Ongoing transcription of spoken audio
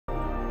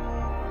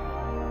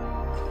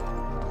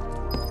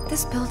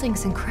This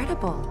building's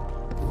incredible.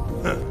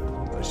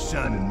 A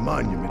shining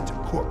monument to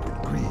corporate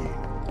greed.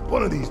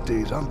 One of these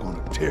days I'm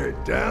gonna tear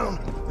it down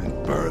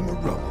and burn the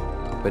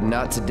rubble. But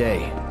not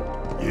today.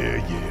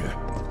 Yeah.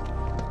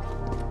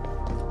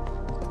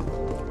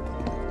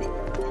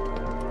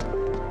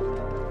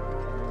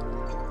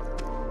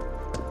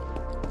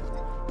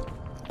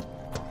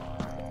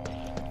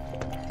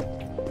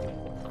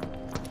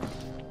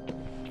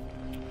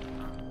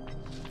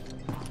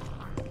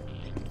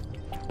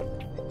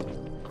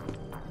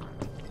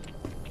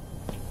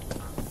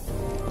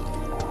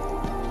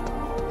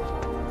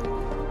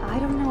 I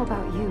don't know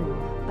about you,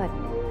 but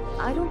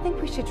I don't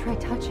think we should try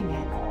touching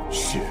it.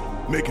 Shit,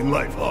 making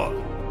life hard.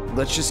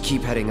 Let's just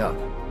keep heading up.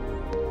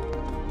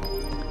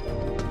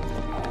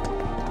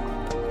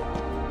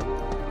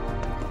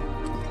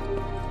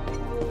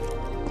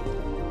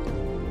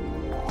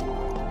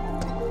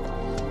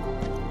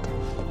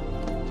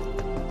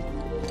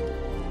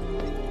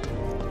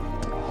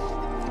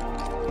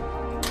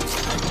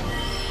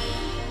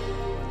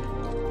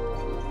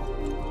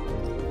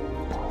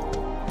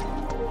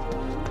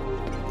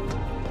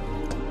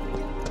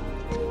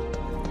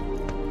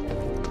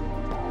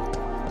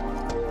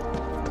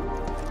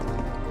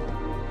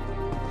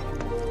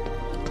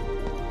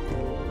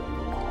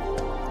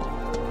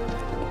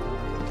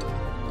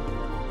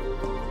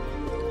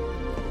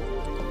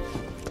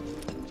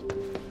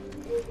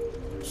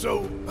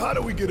 So, how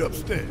do we get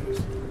upstairs?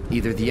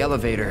 Either the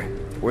elevator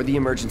or the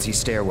emergency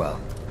stairwell.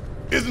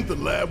 Isn't the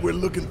lab we're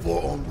looking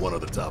for on one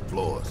of the top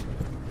floors?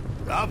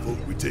 I vote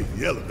we take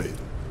the elevator.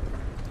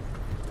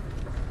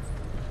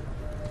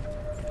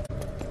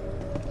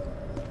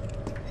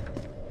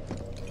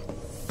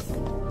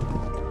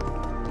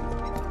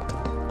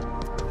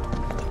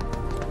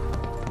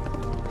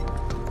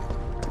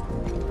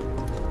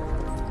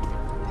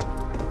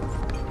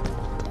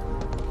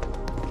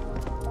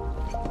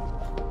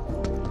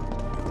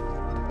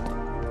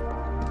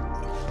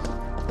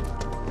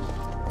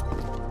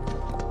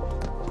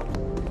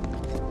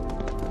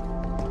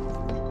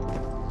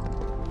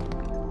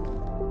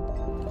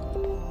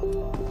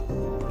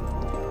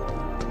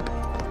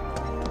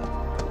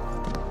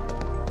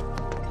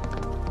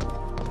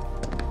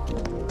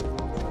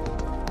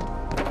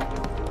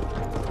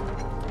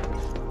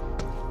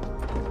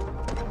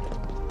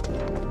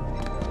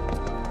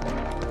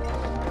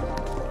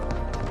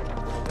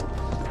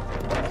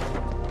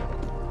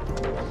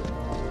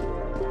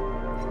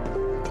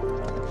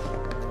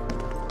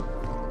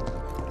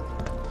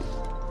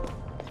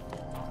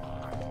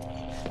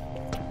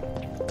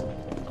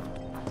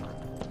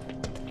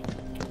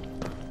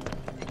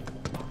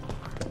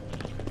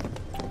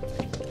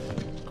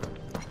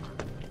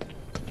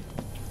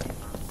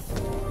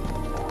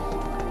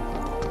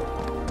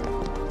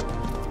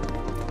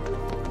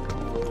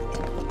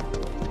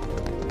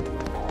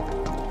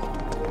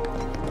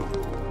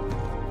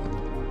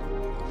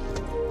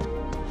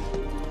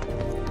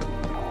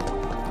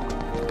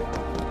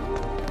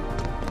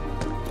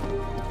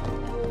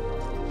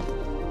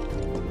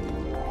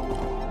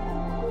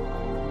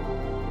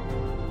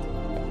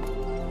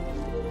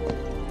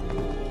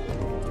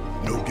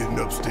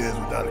 Upstairs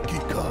without a key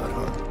card,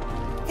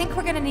 huh? Think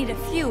we're gonna need a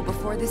few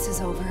before this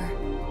is over.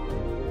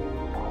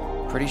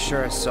 Pretty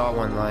sure I saw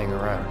one lying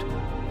around.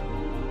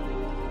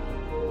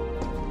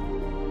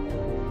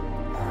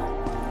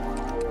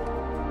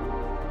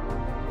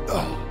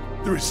 Oh,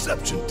 the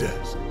reception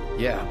desk.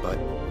 Yeah, but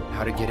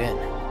how to get in?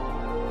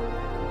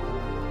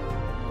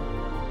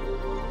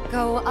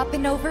 Go up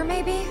and over,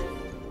 maybe?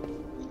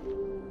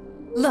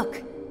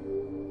 Look.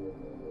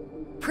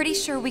 Pretty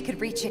sure we could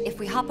reach it if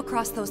we hop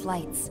across those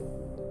lights.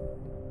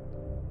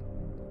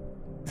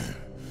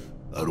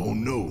 I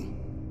don't know.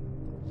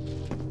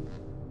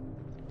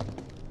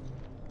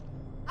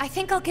 I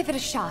think I'll give it a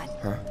shot.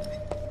 Huh?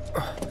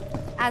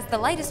 As the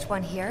lightest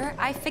one here,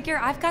 I figure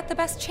I've got the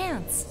best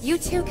chance. You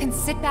two can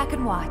sit back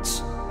and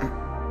watch.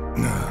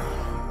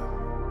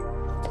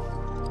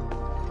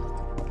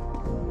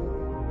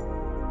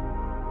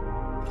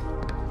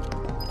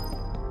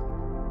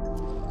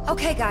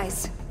 Okay,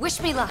 guys.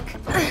 Wish me luck.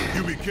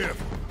 You be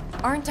careful.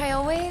 Aren't I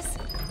always?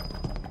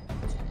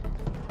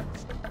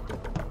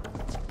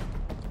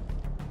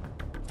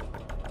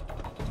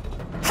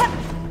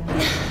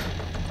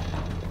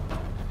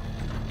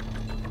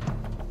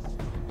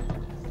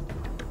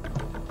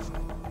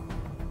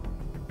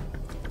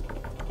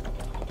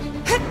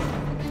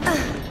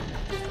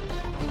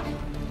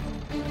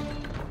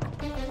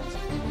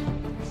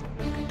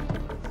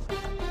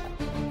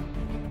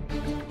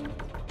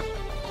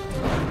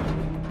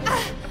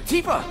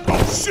 Tifa!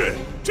 Oh shit!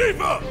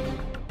 Tifa!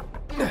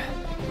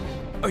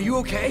 Are you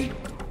okay?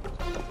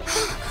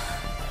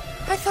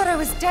 I thought I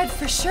was dead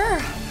for sure.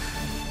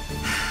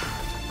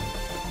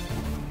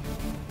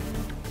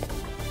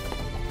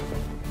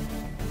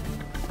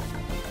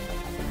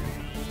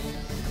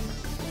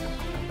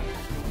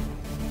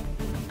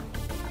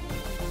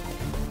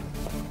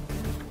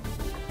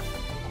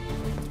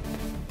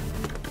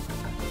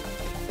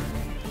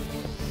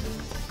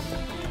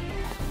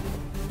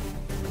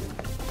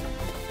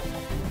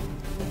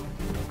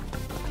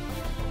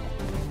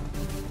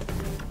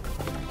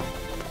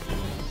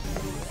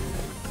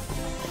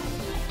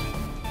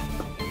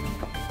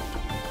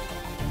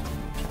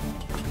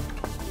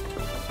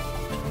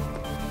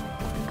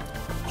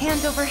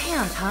 Hand over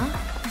hand, huh?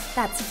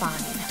 That's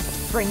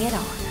fine. Bring it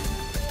on.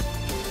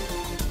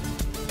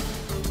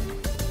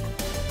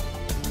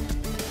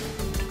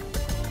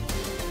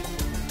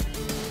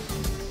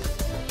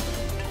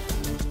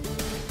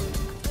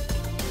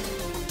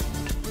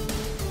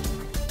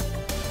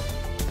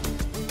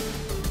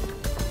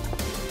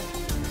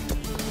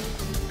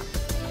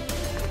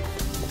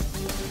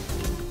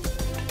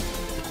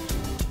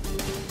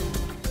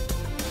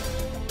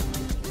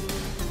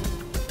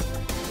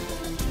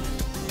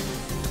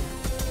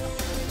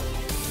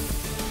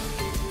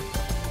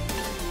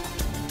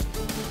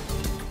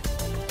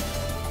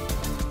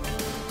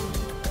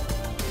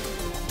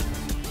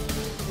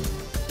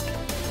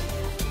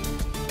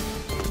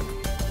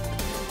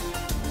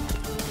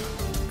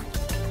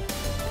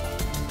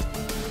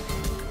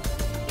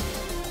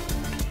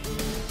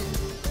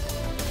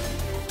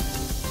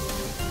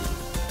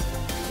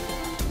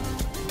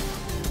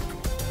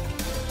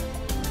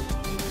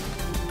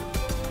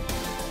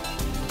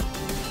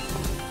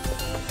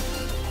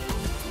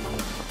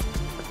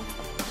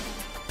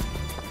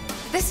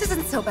 This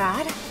isn't so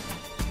bad.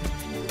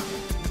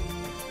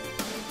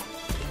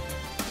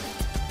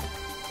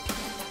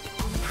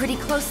 Pretty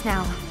close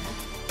now.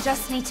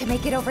 Just need to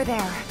make it over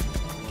there.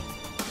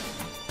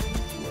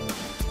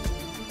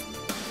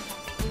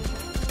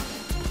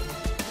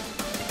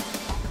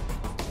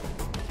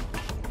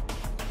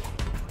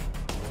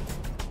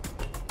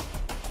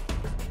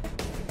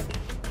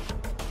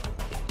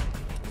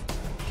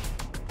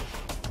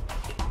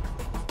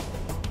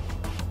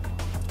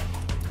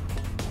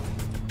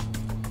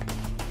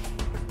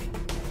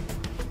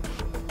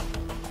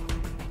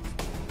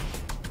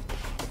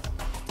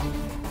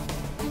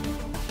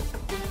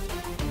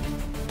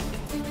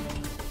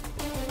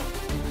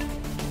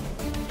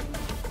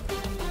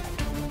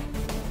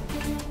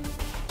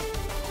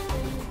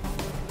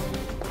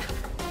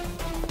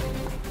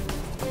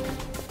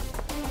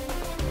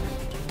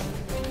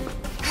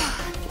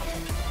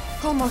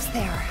 Almost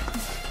there.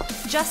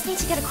 Just need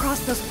to get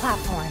across those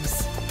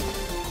platforms.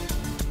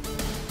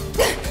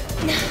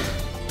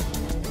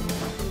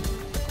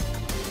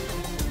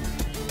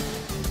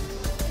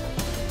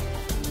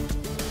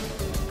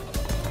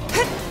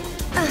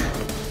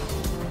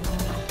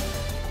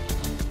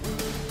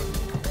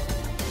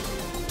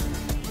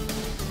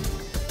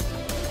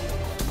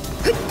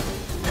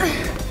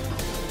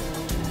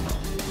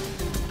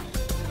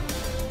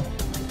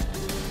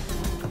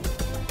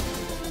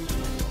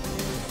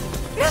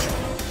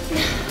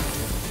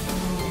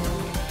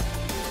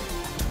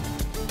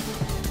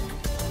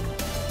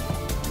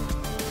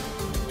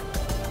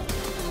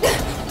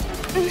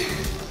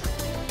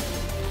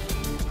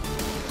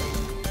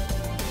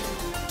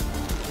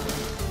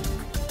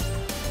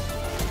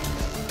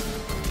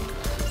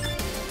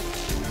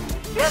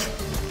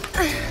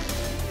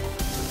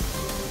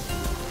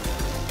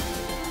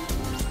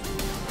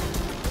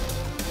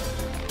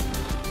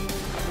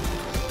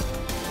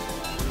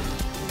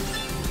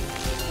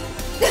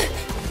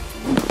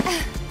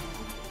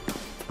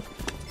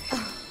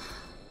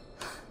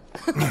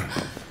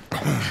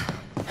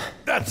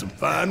 That's some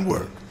fine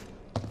work.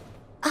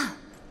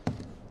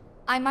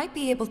 I might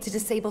be able to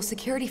disable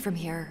security from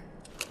here.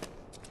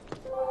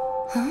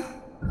 Huh?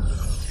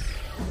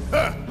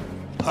 Ha!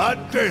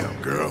 Hot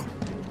damn, girl.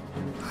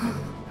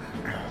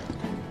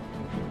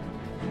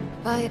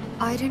 But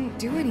I didn't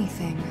do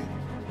anything.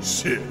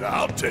 Shit,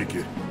 I'll take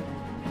it.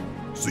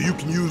 So you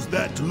can use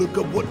that to look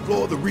up what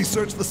floor the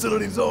research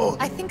facility's on?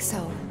 I think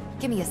so.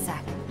 Give me a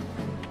sec.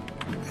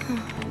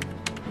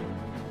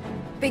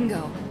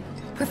 Bingo.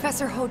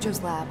 Professor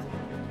Hojo's lab.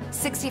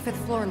 65th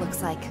floor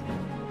looks like.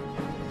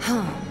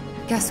 Huh.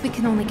 Guess we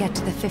can only get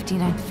to the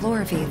 59th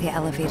floor via the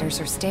elevators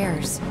or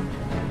stairs.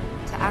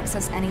 To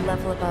access any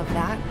level above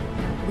that,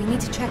 we need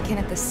to check in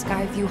at the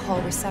Skyview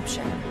Hall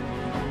reception.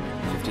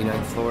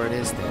 59th floor it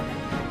is then.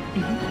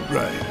 Mm-hmm.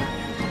 Right.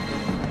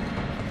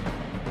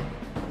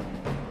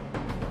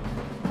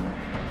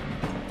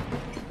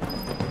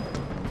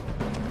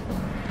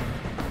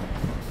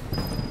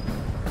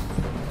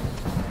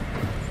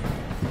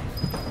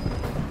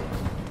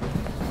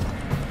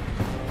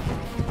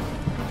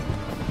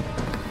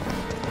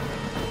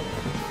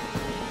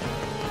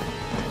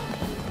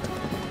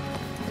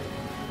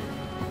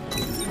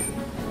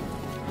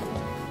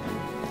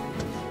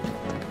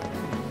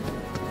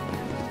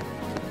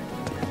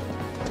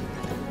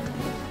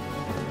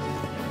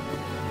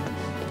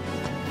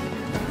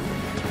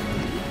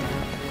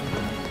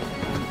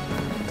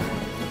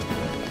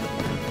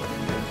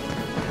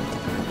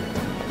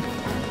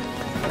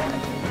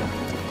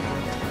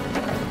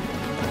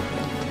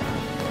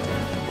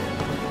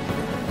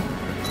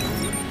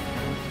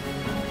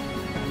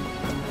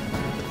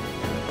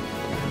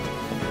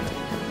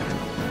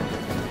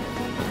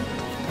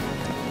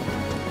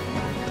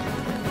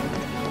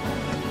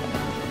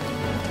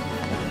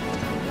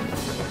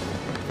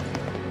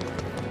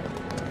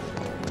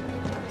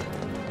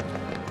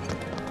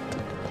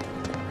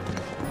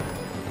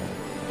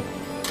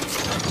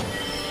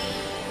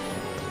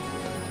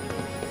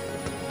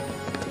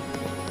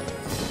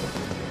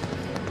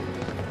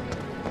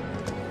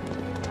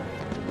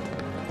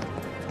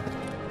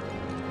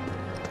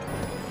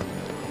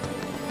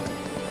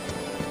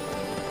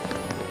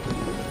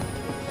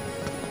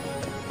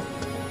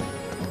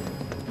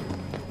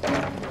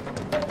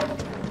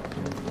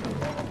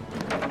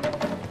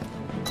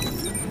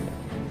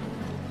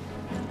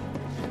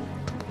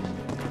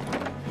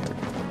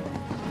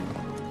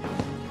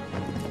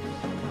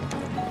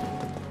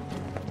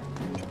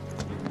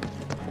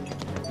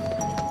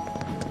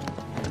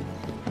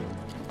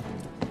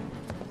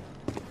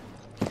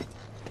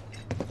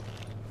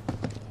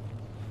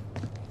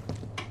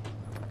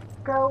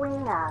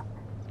 Going up.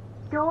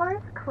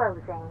 Doors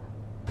closing.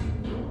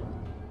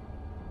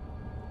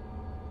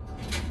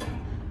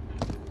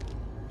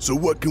 So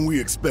what can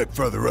we expect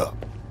further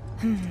up?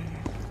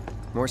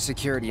 More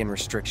security and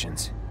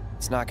restrictions.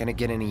 It's not gonna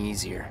get any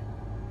easier.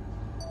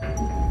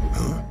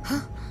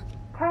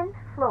 10th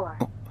floor.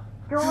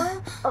 Doors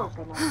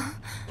opening.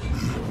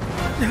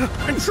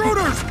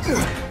 Intruders!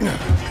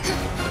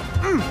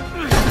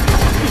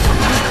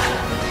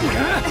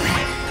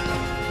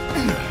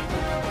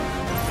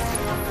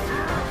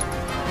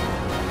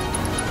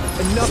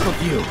 Enough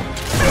of you!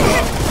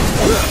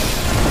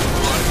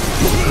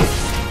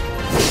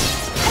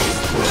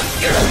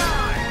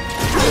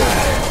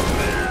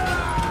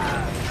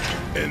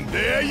 And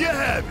there you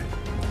have it.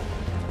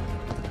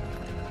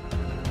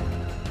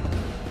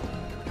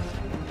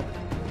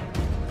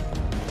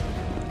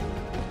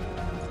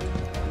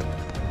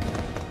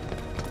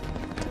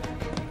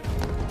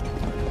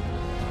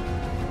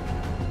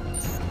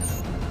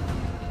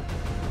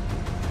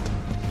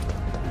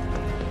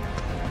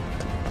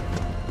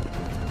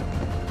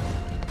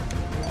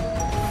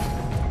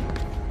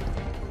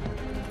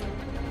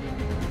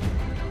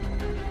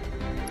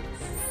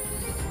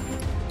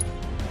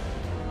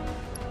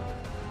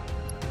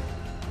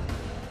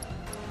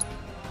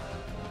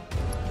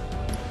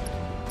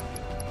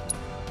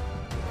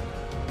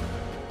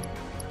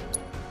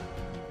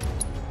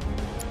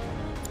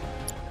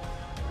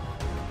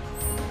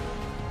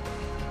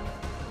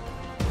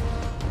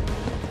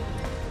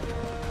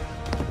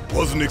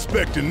 Wasn't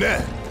expecting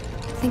that.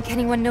 Think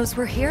anyone knows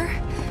we're here?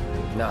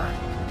 Nah,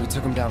 we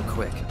took him down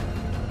quick.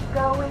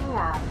 Going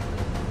up.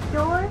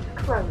 Doors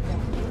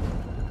closing.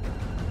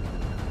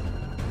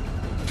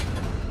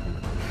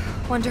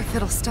 Wonder if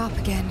it'll stop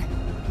again.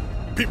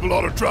 People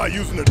ought to try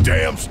using the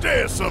damn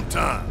stairs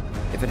sometime.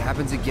 If it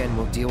happens again,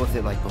 we'll deal with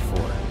it like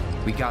before.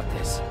 We got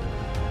this.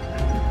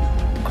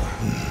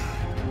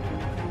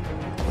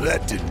 Well,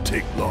 that didn't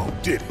take long,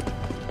 did it?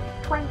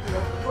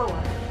 20th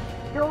floor.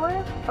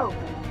 Doors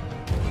opening.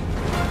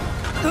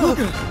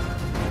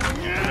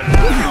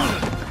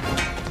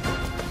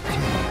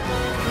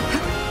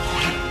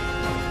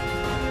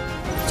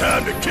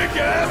 Time to kick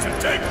ass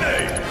and take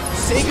names.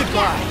 Say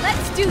goodbye!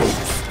 Let's do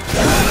this!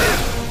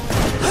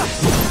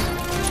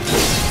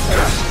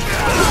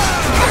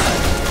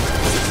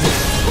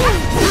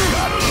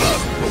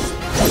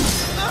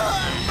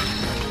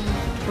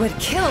 Would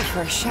kill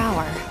for a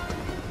shower.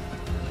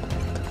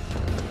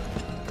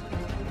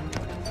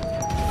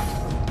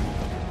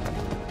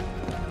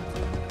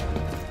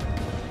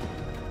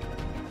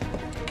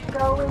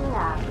 Going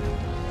up.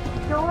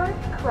 Doors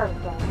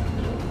closing.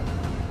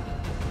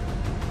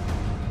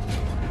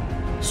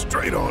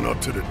 Straight on up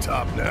to the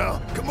top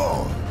now. Come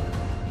on.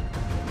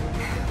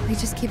 We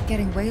just keep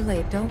getting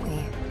waylaid, don't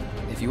we?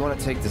 If you want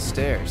to take the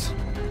stairs.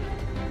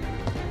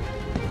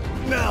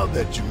 Now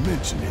that you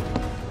mention it,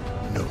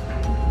 no.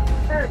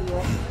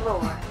 30th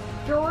floor.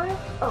 Doors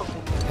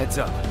opening. Heads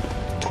up.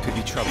 Could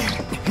be trouble.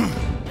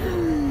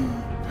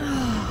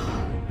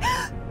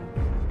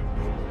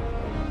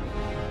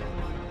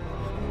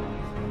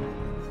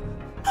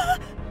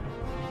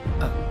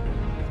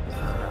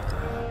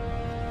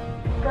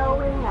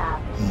 Going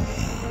up.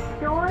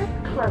 Doors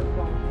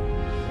closing.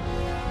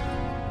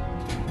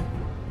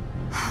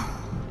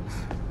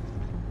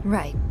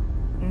 Right.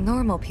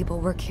 Normal people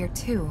work here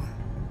too.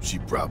 She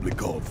probably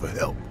called for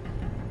help.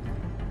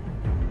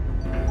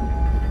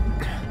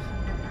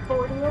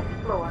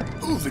 40th floor.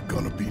 Who's it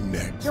gonna be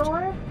next?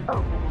 Doors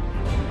opening.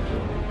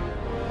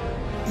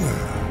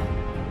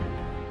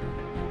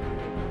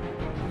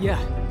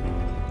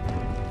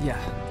 Yeah,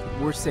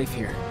 we're safe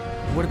here.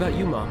 What about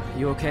you, Mom?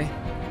 You okay?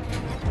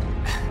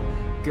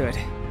 Good.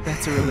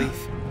 That's a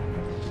relief.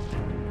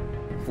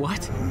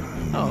 What?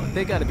 Oh,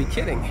 they gotta be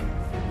kidding.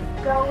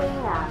 Going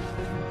up.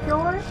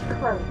 Doors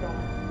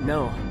closing.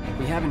 No,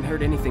 we haven't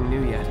heard anything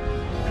new yet.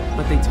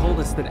 But they told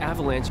us that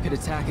Avalanche could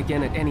attack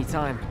again at any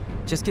time.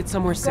 Just get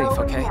somewhere safe,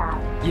 Going okay?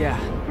 up. Yeah,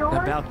 Doors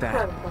about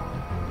that. closing.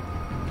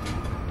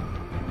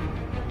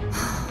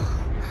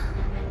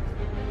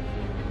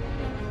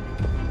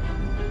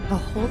 A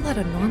whole lot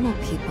of normal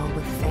people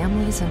with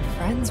families and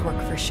friends work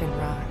for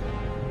Shinra.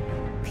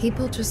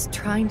 People just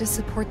trying to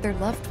support their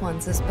loved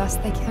ones as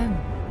best they can.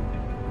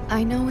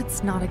 I know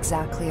it's not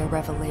exactly a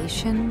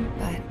revelation,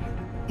 but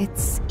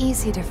it's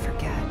easy to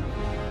forget.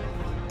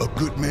 A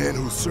good man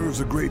who serves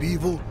a great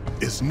evil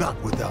is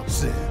not without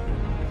sin.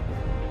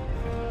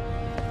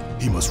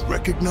 He must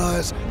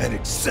recognize and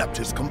accept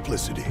his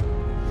complicity.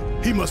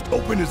 He must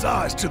open his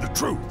eyes to the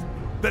truth,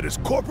 that his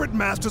corporate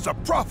masters are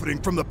profiting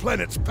from the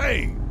planet's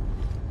pain.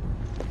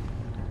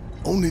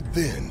 Only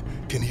then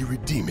can he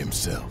redeem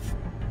himself.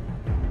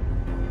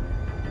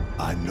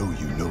 I know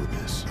you know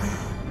this.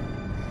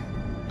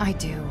 I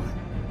do.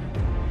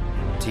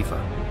 Tifa.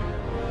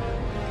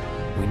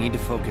 We need to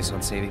focus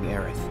on saving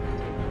Aerith.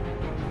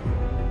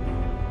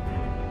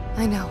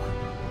 I know.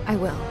 I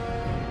will.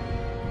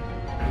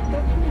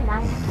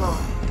 59th floor.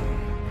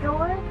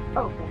 Doors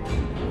opening.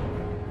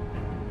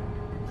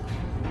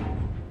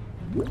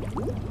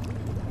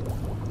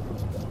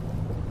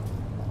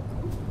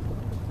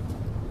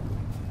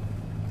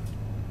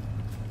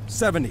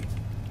 70,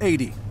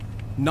 80,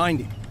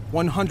 90,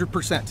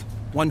 100%,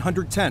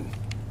 110.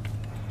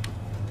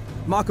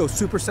 Mako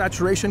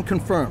supersaturation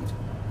confirmed.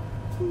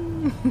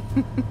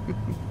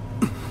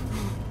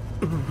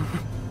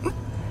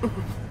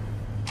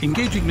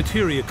 Engaging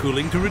materia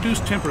cooling to reduce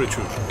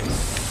temperature.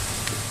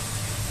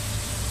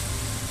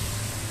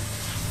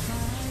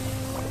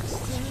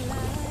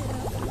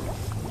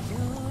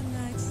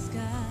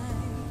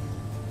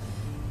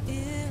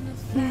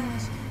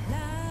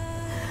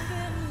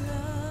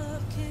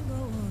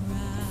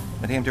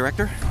 Madame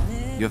Director,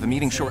 you have a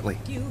meeting shortly.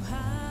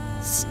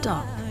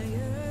 Stop.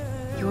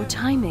 Your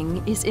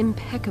timing is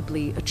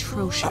impeccably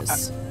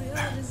atrocious.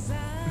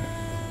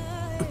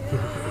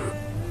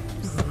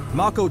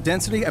 Mako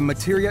density and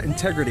materia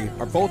integrity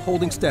are both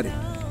holding steady.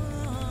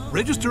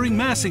 Registering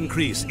mass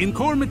increase in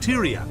core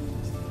materia.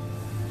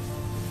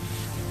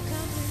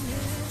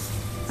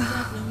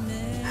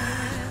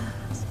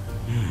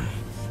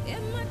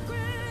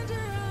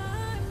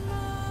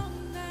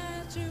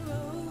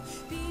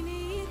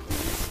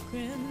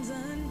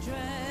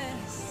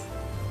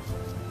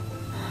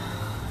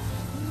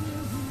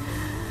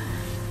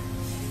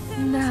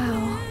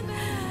 Now,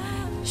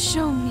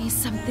 show me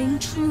something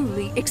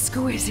truly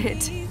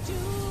exquisite.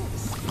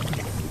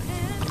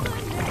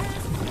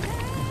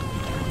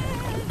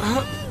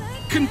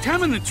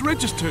 Contaminants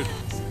registered.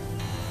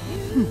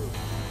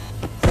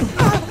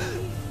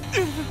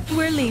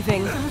 We're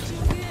leaving.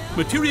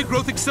 Materia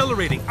growth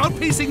accelerating,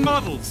 outpacing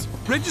models.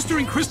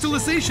 Registering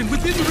crystallization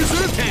within the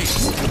reserve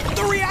tanks.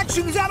 The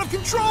reaction is out of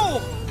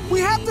control! We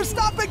have to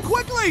stop it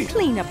quickly!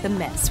 Clean up the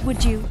mess,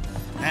 would you?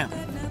 Damn.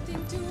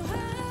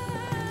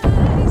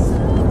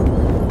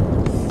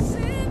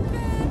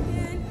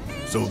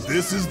 So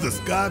this is the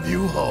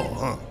Skyview Hall,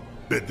 huh?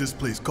 Bet this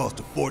place cost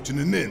a fortune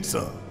and then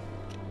some.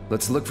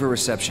 Let's look for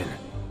reception.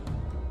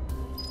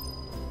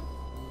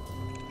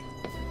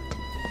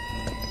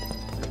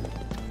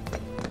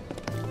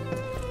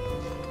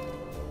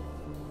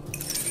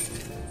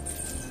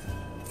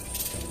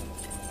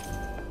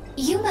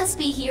 You must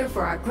be here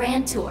for our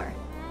grand tour.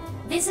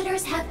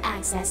 Visitors have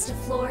access to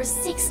floors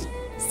 60,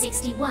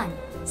 61,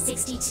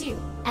 62,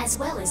 as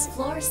well as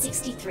floor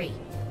 63.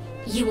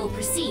 You will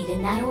proceed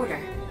in that order.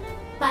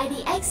 By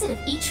the exit of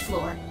each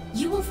floor,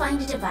 you will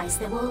find a device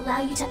that will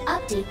allow you to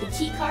update the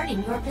keycard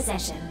in your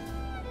possession,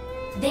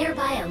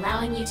 thereby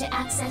allowing you to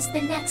access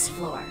the next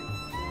floor.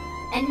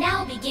 And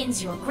now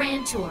begins your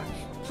grand tour.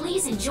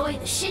 Please enjoy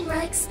the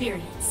Shinra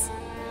experience.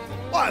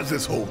 Why has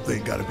this whole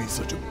thing gotta be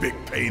such a big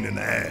pain in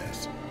the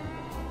ass?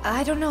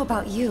 I don't know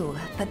about you,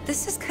 but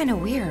this is kind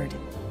of weird.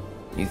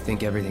 You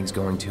think everything's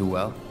going too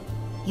well?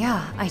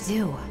 Yeah, I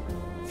do.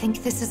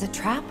 Think this is a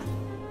trap?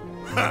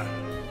 Ha!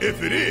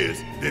 If it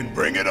is, then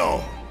bring it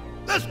on.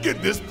 Let's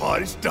get this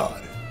party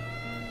started.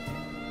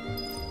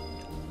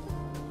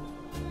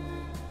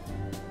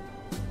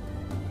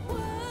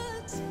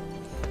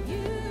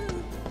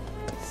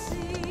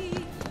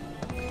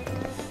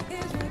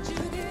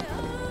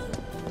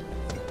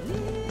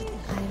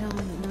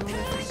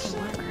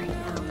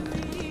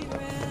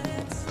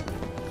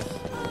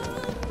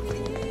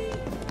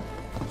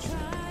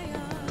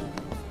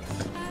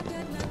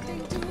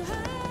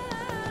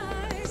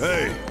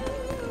 Hey,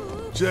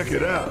 check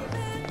it out.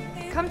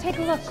 Come take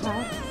a look,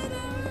 Cloud.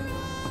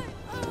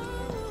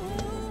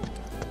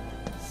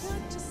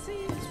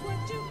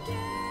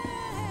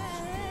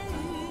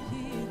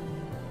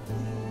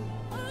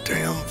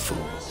 Damn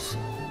fools.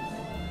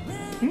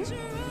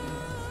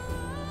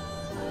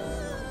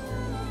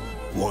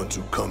 Ones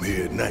who come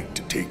here at night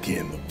to take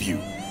in the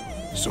view.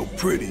 So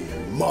pretty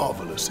and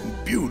marvelous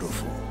and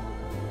beautiful.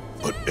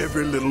 But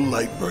every little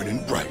light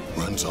burning bright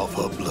runs off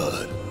her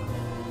blood.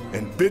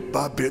 And bit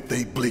by bit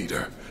they bleed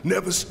her,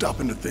 never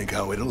stopping to think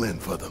how it'll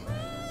end for them.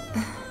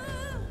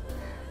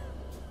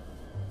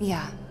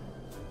 Yeah.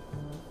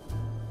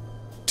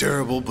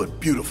 Terrible but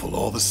beautiful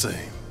all the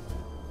same.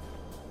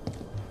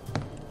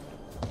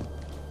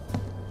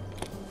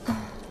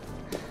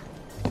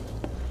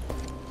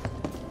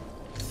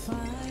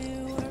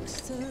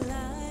 Fireworks to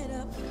light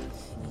up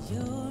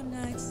your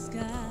night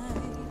sky.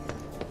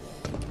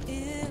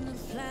 In a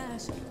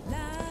flash,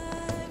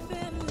 life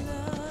and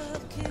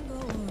love can go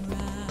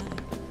awry.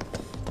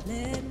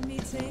 Let me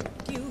take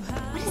you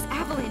high. What is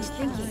Avalanche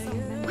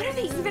thinking? What are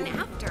they even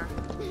after?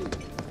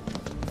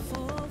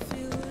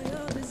 Fulfill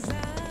your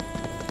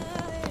desires.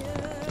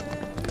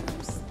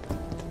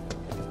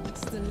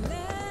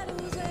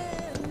 Stilettos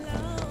and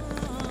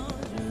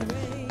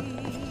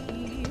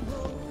lingerie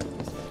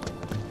bows.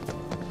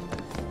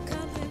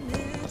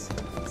 Compliments,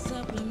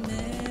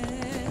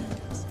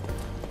 supplements.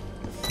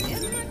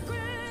 In my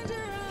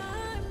grandeur,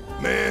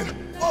 I'm Man,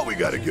 why we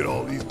gotta get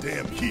all these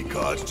damn key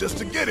cards just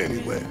to get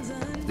anywhere?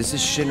 This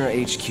is Shinra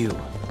HQ.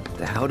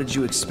 The hell did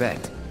you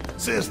expect?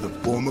 Says the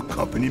former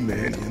company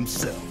man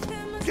himself.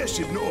 Guess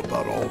you know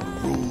about all the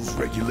rules,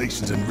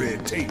 regulations, and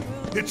red tape.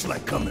 It's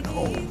like coming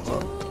home,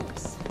 huh?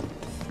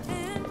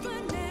 and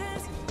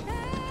finesse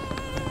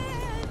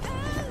and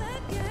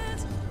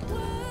elegance.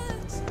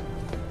 What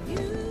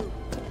you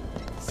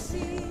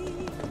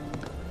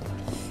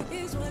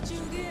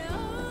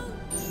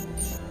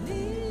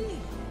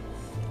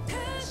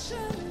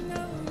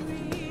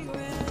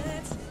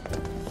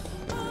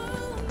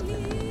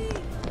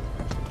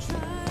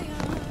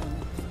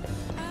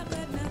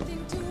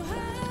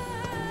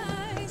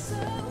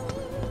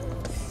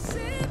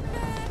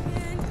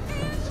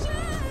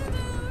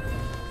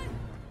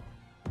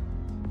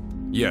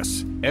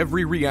Yes,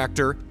 every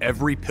reactor,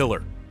 every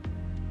pillar.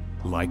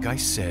 Like I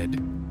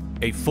said,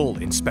 a full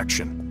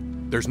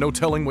inspection. There's no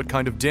telling what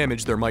kind of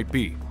damage there might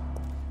be.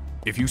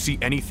 If you see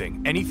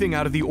anything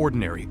out of the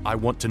ordinary, I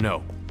want to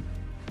know.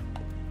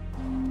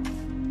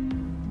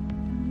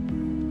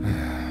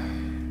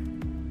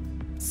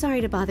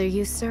 Sorry to bother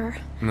you, sir.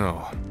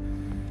 No,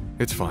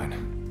 it's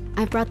fine.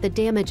 I've brought the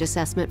damage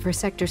assessment for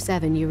Sector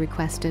 7 you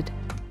requested.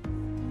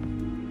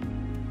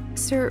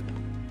 Sir,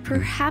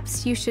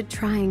 perhaps you should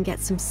try and get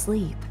some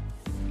sleep.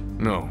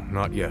 No,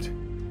 not yet.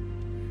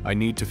 I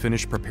need to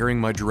finish preparing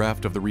my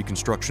draft of the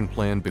reconstruction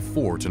plan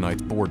before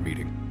tonight's board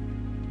meeting.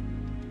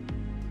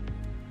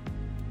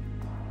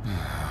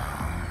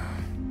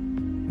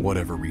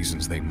 Whatever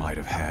reasons they might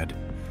have had,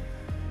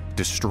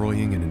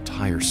 destroying an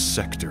entire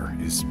sector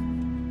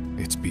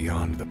it's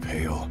beyond the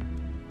pale.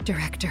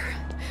 Director,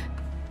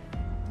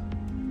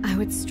 I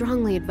would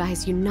strongly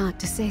advise you not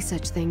to say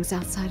such things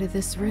outside of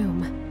this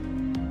room.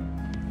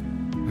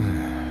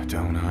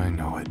 Don't I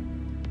know it?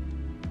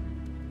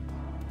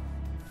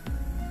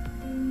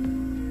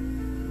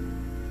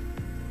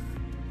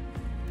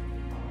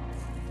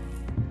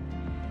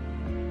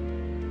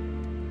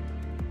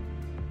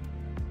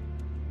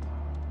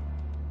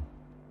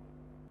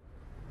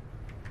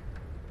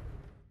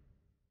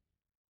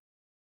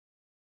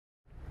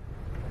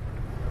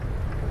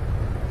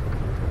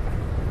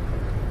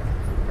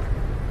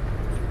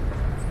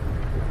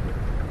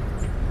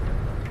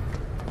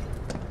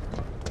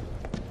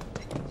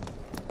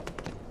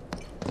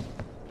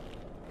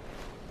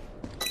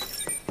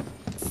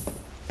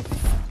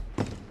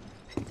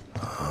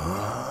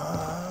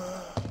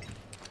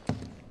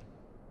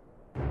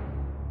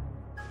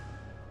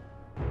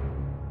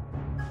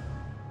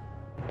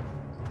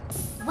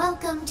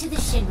 Welcome to the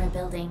Shinra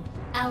building,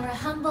 our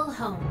humble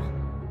home.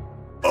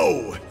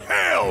 Oh,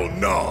 hell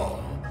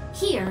no!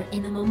 Here,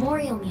 in the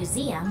Memorial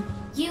Museum,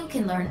 you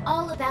can learn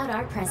all about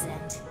our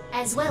president,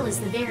 as well as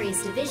the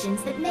various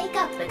divisions that make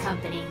up the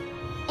company.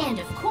 And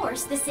of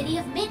course, the city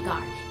of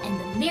Midgar, and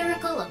the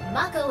miracle of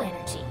Mako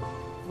energy.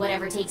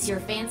 Whatever takes your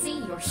fancy,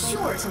 you're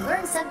sure to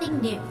learn something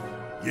new.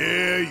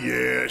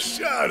 Yeah,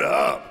 shut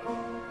up!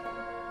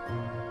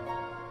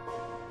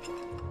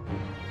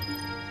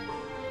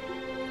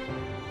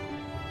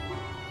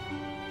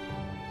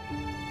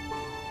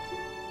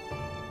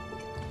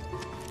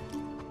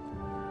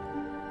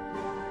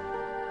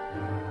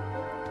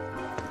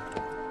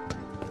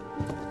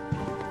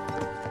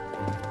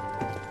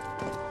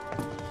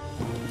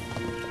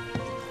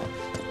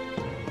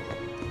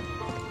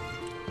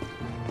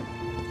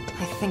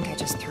 I think I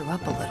just threw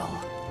up a little.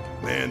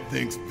 Man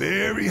thinks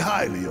very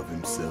highly of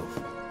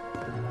himself.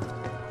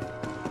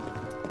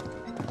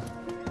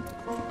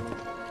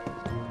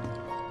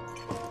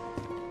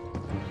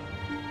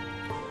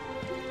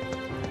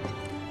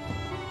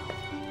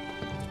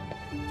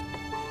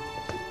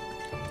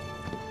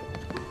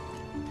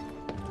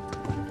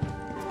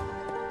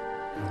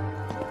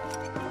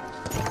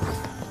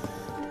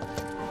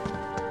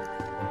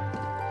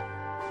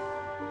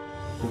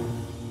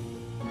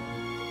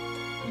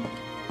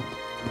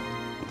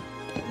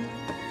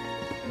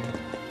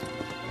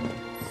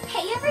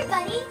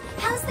 Everybody,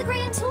 how's the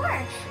grand tour?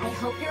 I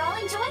hope you're all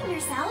enjoying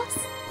yourselves.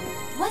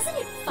 Wasn't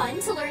it fun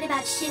to learn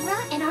about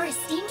Shinra and our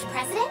esteemed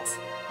president?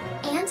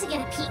 And to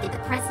get a peek at the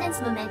president's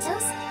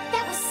mementos?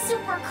 That was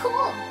super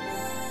cool!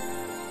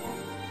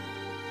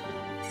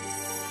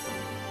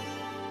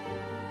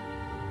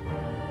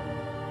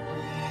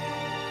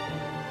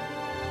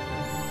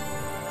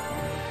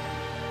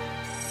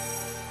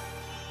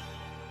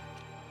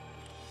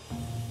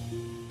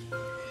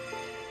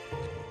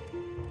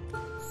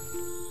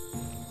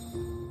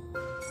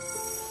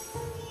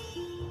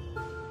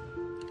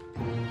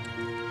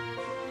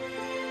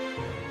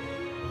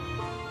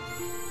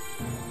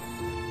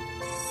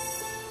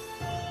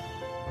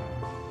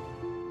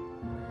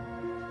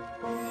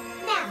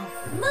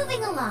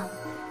 Moving along,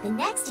 the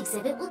next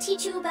exhibit will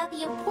teach you about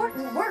the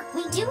important work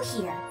we do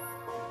here,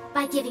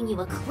 by giving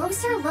you a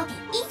closer look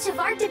at each of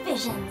our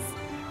divisions.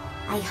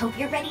 I hope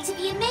you're ready to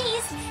be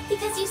amazed,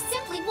 because you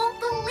simply won't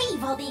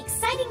believe all the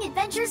exciting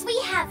adventures we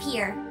have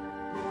here.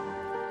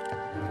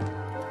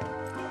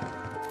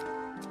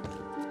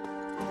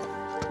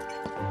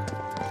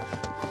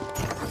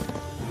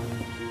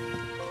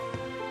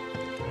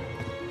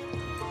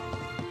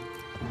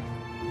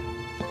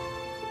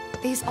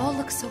 These all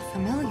look so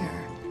familiar.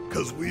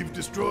 'Cause we've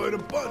destroyed a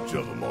bunch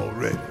of them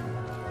already.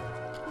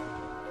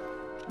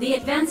 The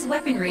Advanced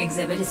Weaponry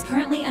exhibit is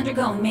currently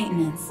undergoing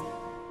maintenance.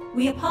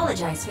 We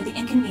apologize for the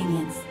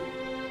inconvenience.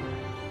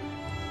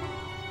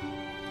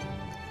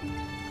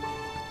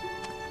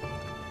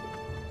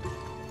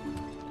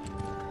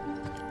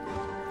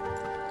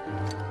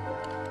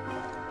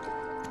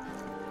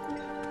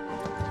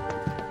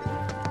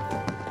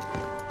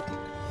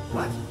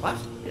 What?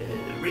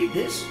 Read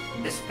this?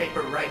 This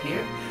paper right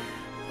here?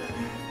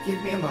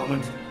 Give me a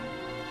moment.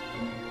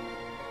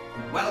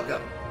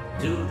 Welcome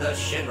to the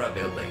Shinra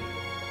building.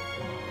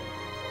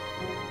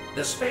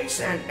 The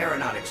Space and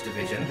Aeronautics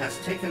Division has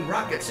taken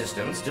rocket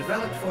systems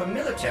developed for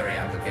military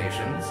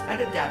applications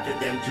and adapted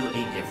them to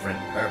a different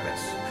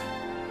purpose.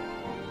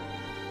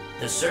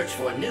 The search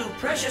for new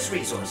precious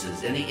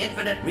resources in the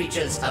infinite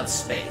reaches of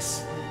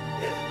space.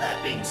 That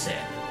being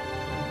said,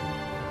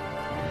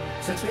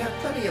 since we have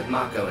plenty of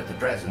Mako at the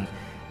present,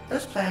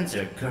 those plans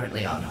are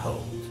currently on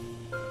hold.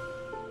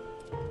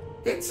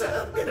 It's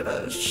a bit of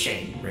a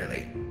shame,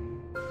 really.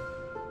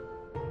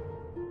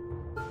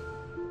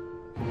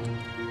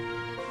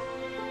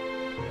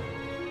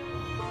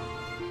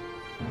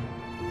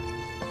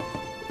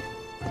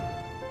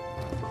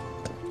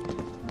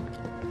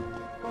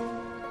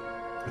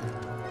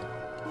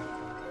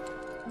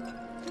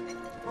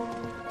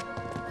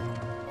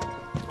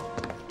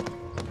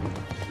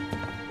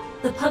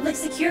 The public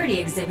security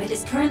exhibit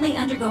is currently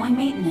undergoing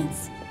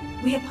maintenance.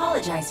 We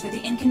apologize for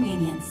the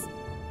inconvenience.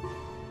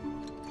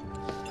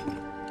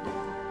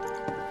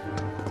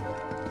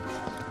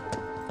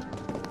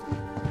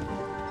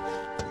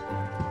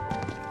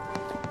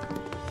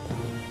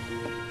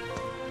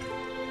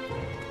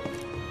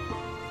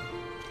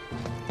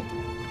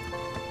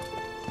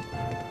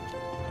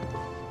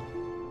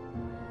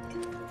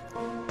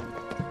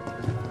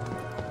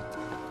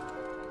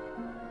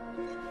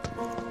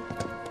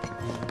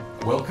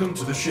 Welcome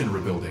to the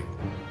Shinra building.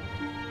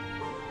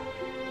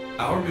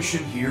 Our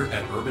mission here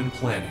at Urban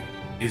Planning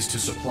is to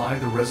supply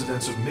the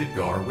residents of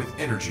Midgar with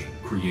energy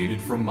created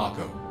from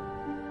Mako.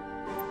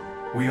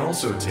 We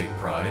also take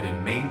pride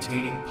in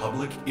maintaining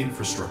public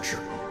infrastructure,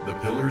 the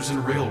pillars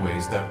and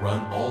railways that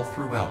run all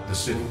throughout the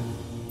city.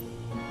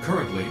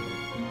 Currently,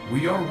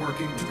 we are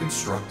working to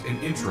construct an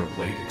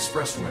intraplate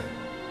expressway.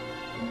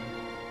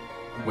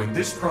 When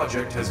this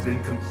project has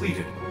been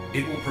completed,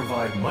 it will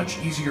provide much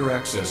easier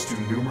access to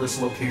numerous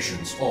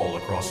locations all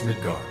across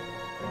Midgar.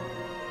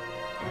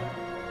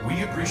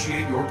 We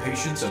appreciate your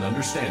patience and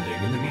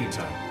understanding in the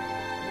meantime.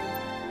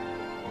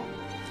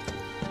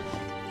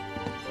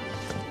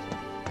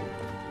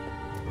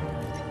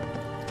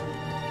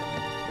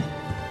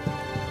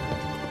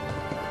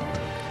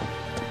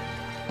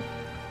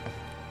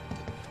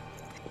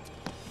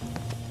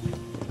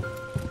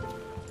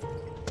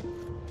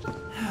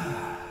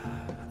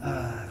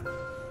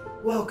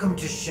 Welcome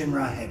to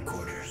Shinra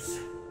headquarters.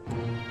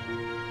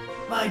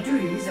 My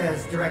duties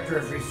as Director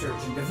of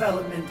Research and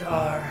Development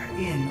are,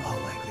 in all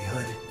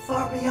likelihood,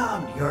 far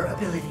beyond your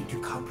ability to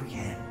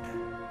comprehend.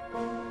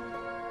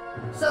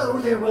 So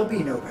there will be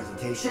no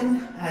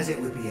presentation, as it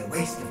would be a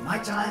waste of my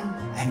time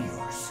and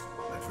yours.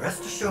 But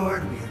rest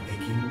assured, we are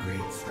making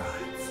great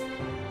strides.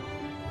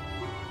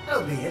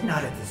 Albeit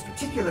not at this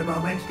particular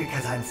moment,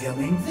 because I'm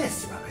filming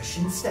this rubbish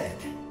instead.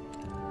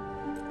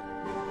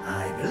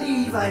 I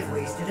believe I've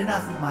wasted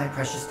enough of my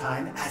precious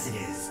time as it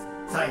is.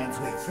 Science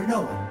waits for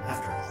no one,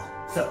 after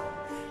all. So,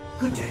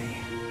 good day.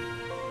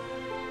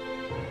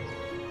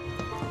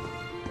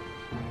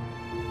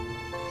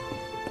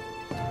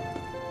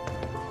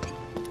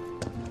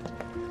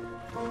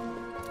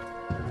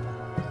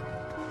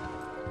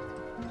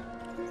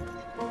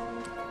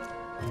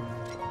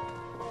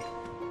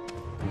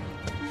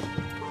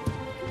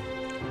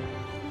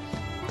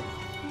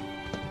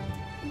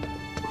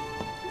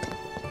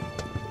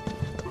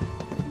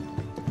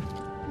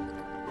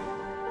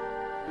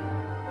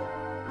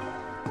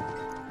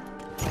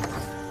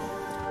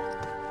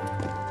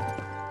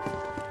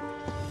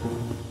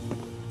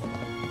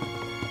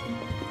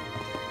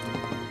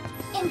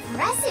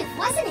 Impressive,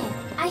 wasn't it?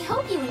 I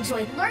hope you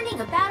enjoyed learning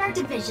about our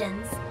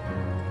divisions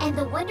and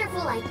the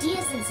wonderful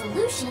ideas and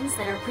solutions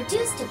that are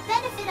produced to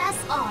benefit us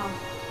all.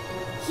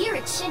 Here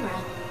at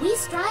Shinra, we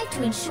strive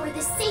to ensure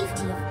the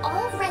safety of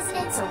all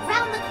residents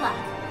around the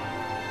clock.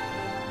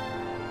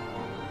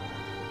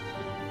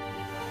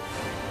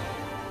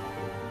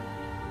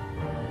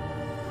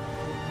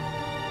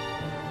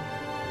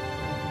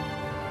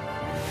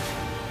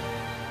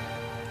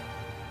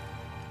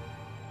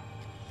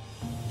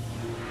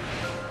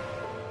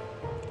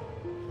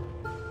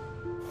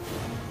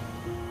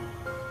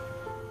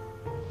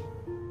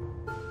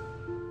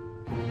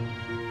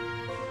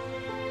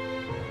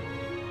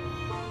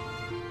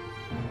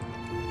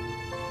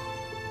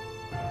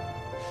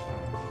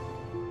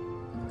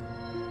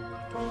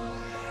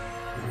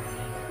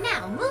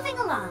 Now, moving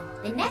along,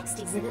 the next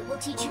exhibit will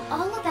teach you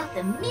all about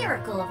the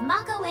miracle of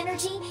Mako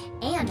energy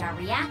and our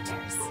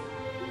reactors,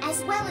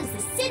 as well as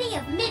the city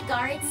of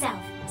Midgar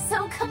itself.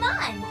 So come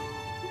on!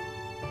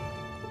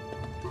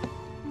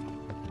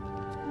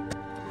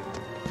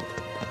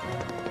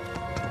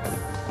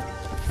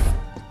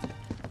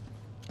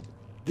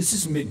 This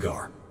is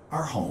Midgar,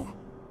 our home,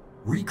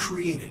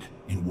 recreated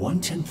in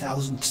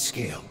 1/10,000th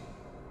scale.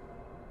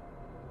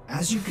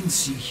 As you can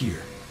see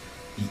here,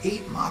 the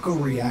 8 Mako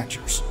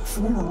reactors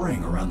form a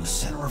ring around the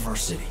center of our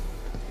city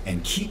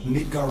and keep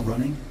Midgar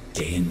running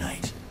day and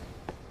night.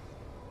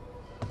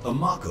 The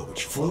Mako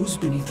which flows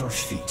beneath our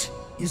feet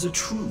is a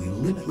truly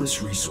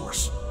limitless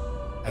resource.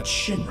 At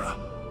Shinra,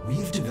 we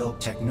have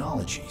developed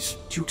technologies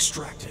to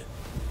extract it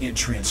and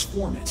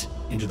transform it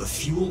into the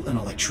fuel and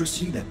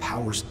electricity that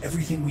powers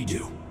everything we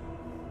do.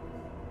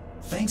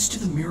 Thanks to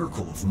the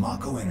miracle of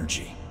Mako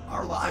energy,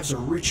 our lives are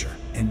richer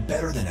and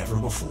better than ever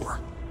before.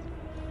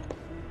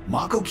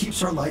 Mako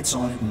keeps our lights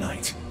on at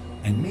night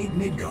and made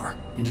Midgar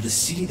into the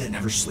city that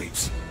never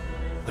sleeps.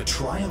 A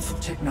triumph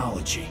of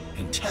technology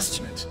and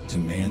testament to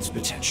man's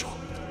potential.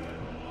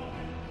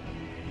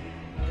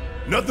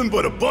 Nothing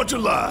but a bunch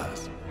of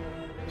lies.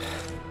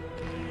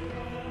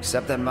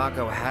 Except that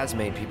Mako has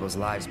made people's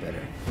lives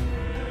better.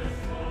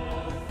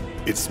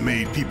 It's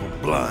made people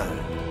blind.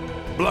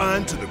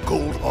 Blind to the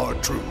cold,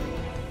 hard truth.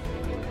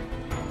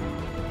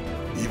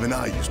 Even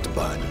I used to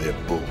buy into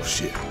their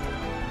bullshit.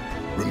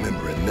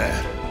 Remembering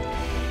that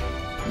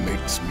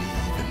makes me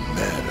even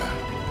madder.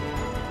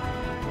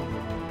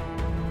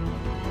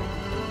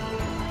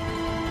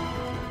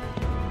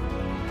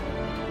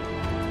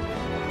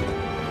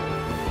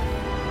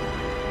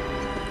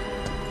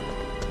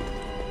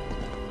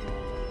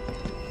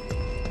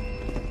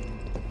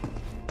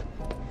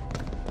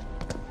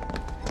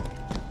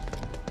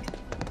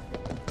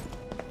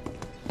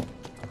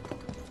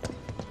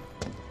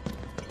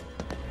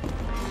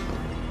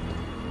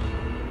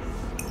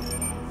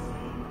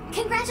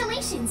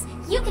 Congratulations!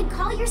 You can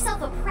call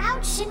yourself a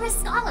proud Shinra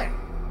scholar!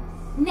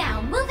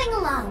 Now, moving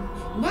along.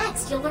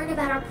 Next, you'll learn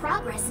about our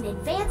progress in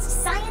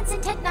advanced science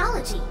and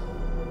technology.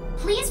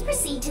 Please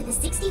proceed to the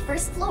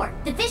 61st floor,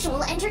 the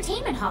Visual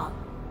Entertainment Hall.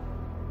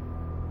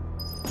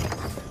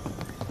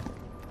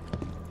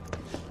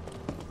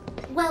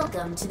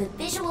 Welcome to the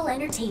Visual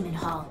Entertainment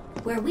Hall,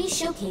 where we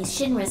showcase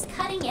Shinra's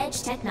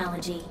cutting-edge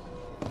technology.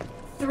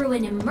 Through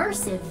an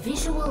immersive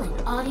visual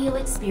and audio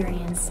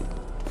experience,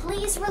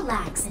 please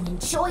relax and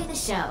enjoy the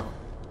show.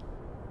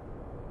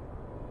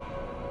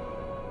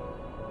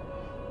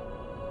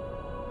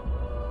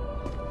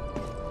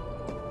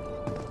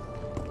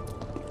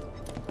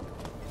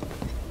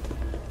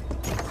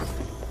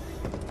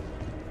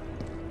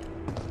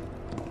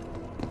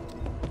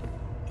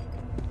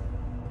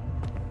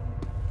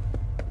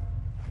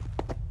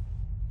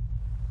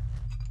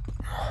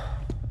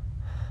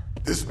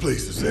 This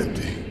place is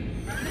empty.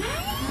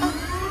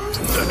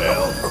 What the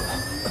hell?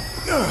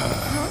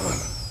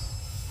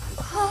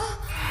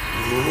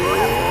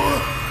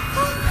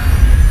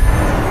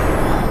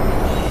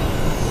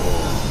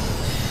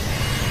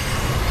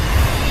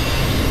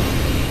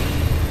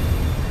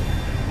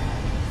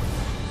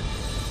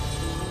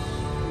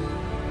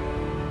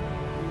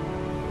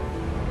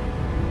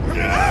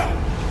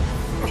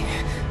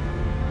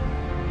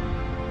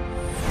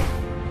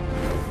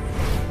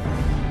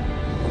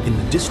 In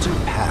the distant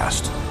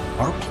past,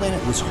 our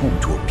planet was home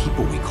to a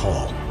people we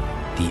call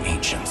the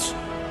Ancients.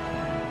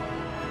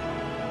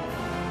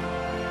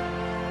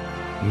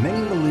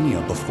 Many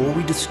millennia before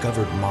we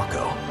discovered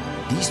Mako,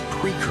 these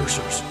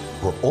precursors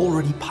were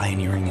already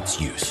pioneering its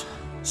use.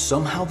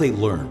 Somehow they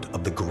learned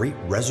of the great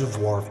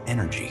reservoir of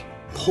energy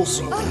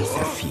pulsing beneath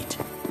their feet.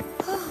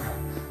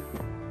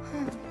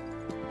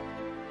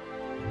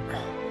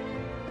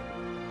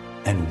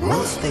 And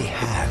once they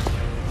had,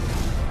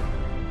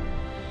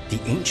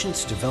 the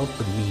Ancients developed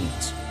the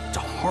means to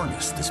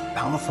harness this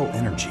bountiful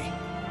energy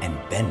and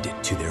bend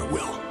it to their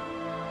will.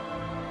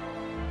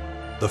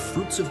 The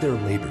fruits of their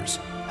labors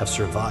have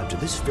survived to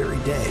this very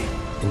day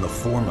in the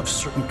form of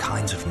certain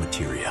kinds of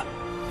materia.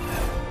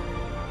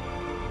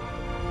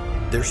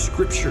 Their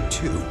scripture,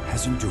 too,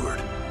 has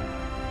endured.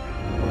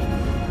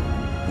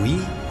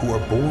 We who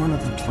are born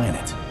of the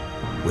planet,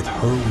 with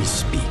her we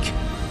speak,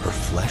 her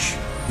flesh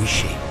we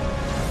shape.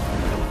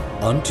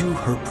 Unto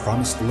her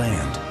promised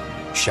land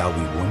shall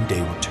we one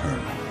day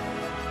return.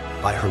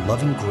 By her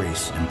loving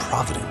grace and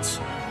providence,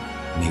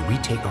 may we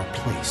take our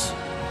place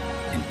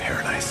in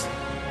paradise.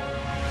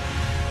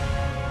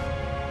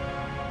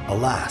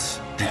 Alas,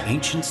 the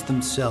Ancients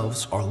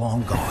themselves are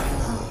long gone.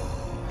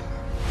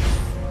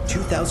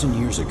 2,000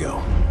 years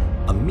ago,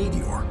 a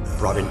meteor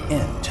brought an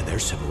end to their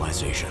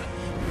civilization.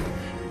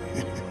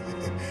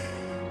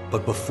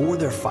 But before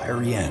their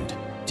fiery end,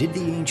 did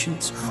the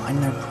Ancients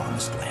find their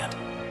promised land?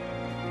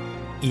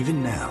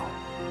 Even now,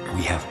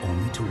 we have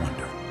only to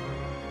wonder.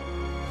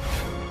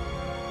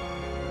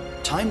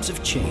 Times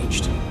have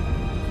changed,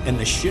 and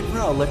the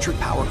Shinra Electric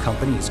Power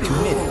Company is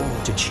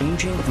committed to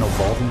changing and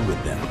evolving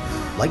with them.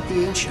 Like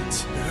the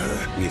Ancients,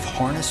 we've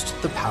harnessed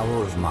the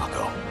power of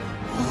Mako.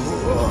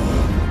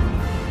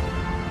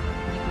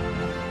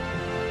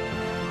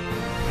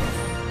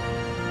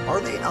 Are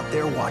they out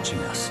there watching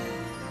us,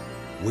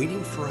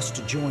 waiting for us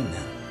to join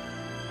them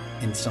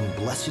in some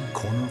blessed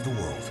corner of the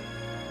world?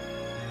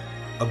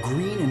 A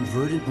green and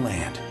verdant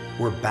land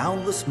where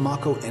boundless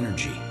Mako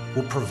energy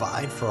will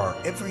provide for our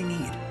every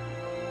need.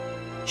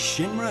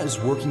 Shinra is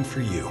working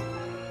for you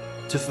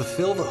to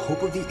fulfill the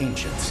hope of the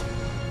Ancients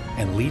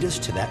and lead us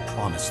to that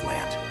promised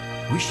land.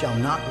 We shall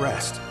not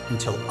rest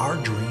until our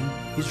dream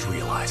is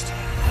realized.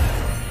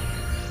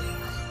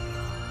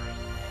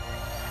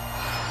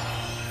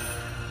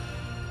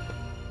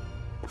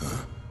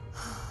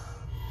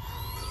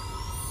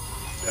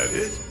 That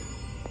it?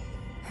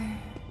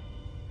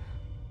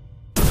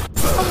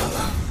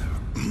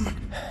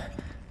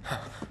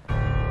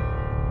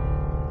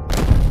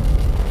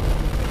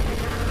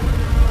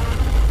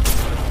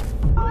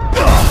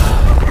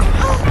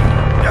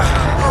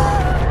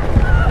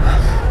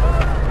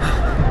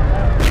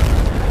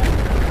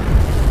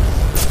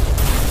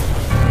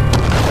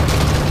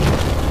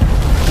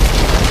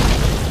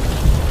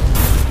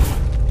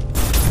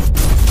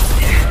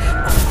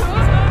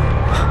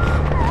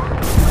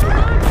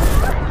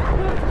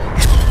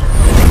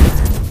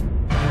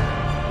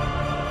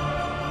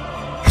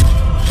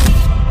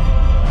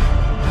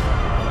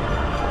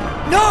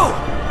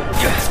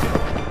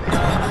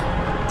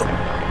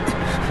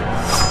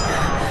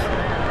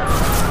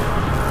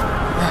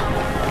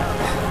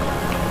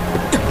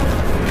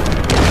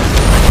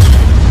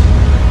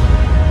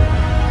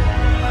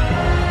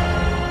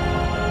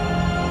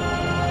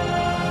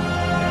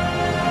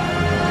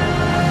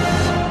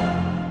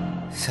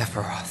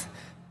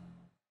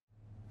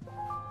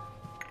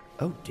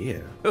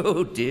 dear.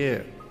 Oh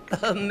dear.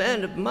 A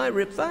man of my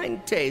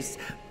refined taste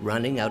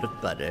running out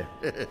of butter.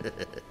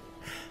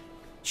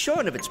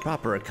 Shorn of its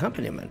proper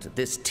accompaniment,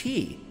 this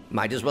tea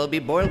might as well be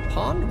boiled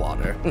pond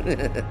water.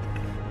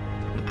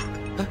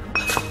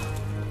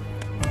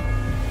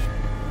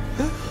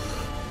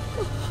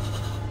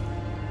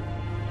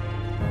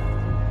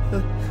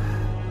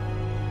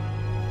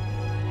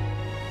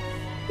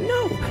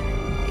 No,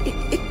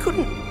 it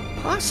couldn't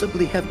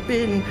possibly have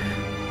been.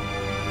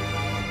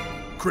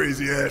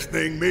 Crazy ass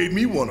thing made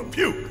me want to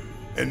puke.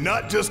 And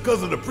not just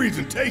because of the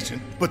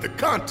presentation, but the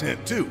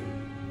content too.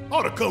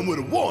 Ought to come with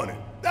a warning.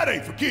 That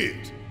ain't for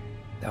kids.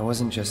 That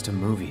wasn't just a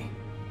movie.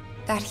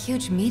 That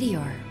huge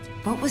meteor,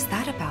 what was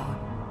that about?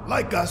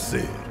 Like I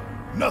said,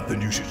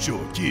 nothing you should show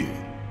a kid.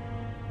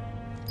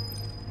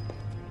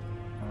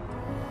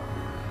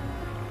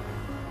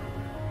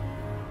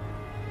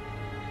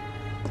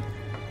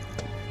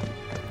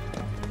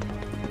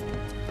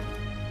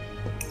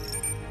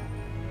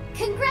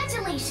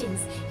 Congratulations!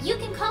 You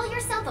can call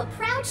yourself a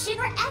proud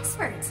Shinra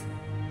expert!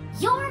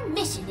 Your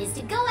mission is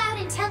to go out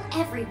and tell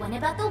everyone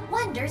about the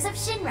wonders of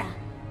Shinra.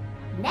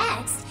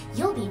 Next,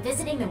 you'll be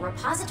visiting the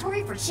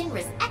repository for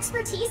Shinra's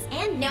expertise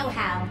and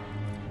know-how.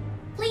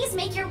 Please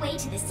make your way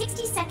to the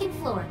 62nd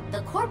floor,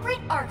 the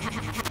corporate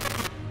archive.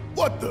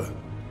 What the?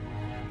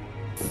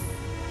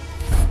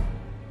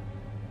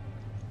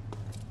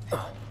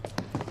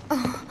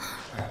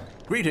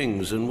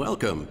 Greetings and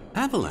welcome.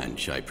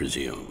 Avalanche, I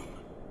presume.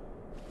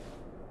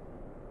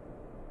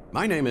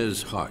 My name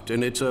is Hart,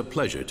 and it's a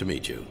pleasure to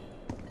meet you.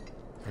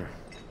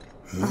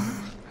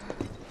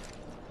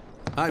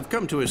 I've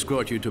come to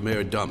escort you to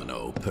Mayor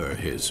Domino, per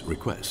his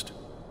request.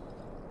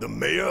 The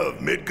mayor of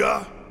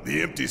Midgar?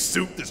 The empty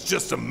suit that's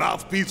just a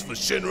mouthpiece for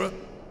Shinra?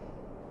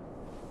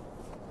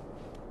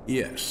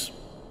 Yes.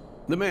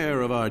 The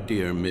mayor of our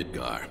dear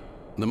Midgar.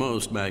 The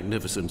most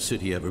magnificent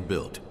city ever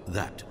built.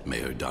 That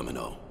Mayor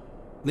Domino.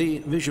 The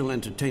visual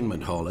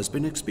entertainment hall has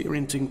been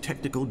experiencing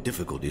technical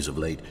difficulties of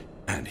late,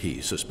 and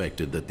he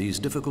suspected that these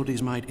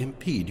difficulties might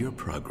impede your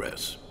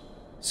progress.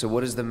 So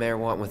what does the mayor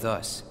want with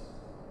us?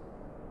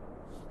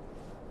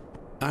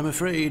 I'm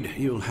afraid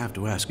you'll have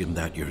to ask him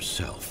that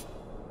yourself.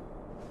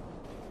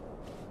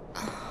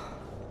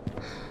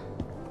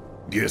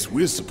 Guess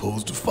we're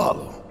supposed to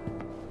follow.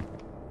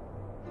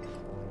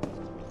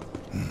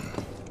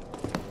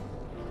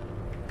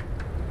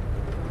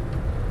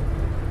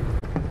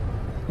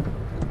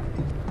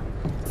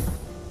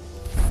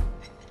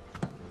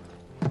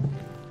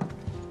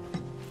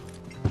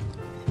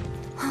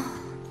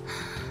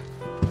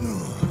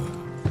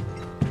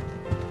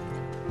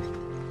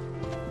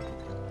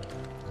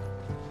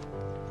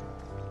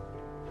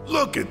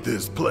 Look at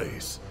this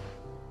place.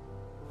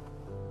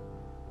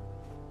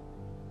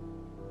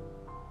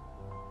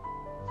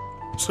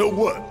 So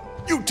what?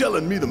 You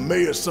telling me the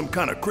mayor's some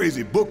kind of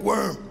crazy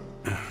bookworm?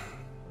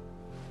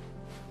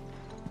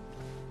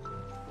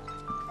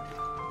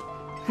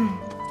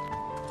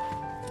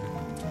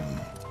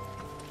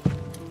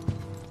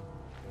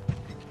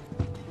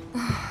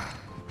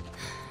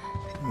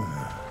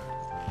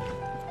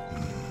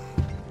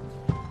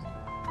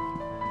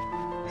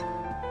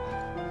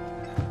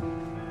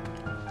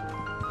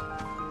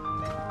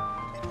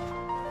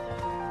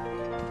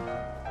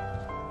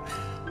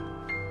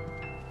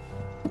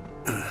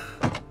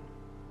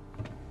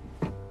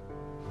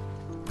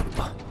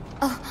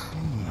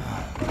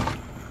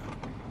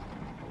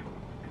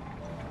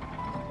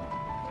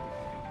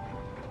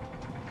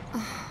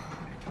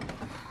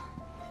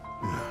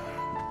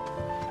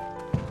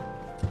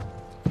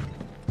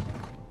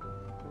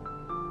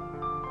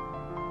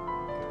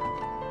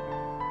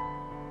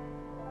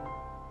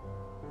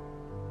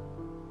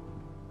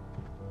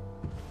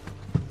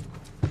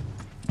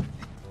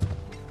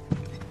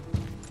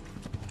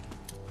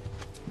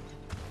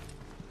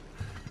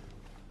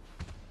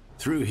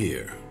 Through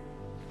here.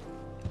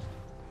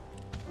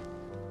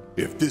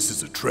 If this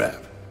is a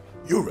trap,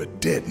 you're a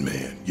dead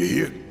man, you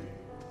hear?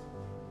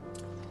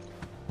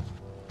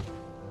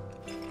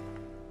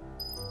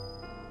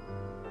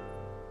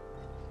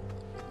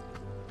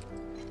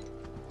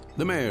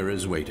 The mayor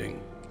is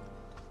waiting.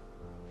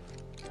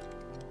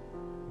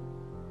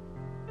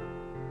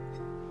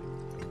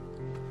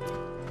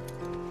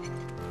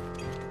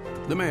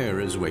 The mayor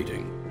is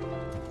waiting.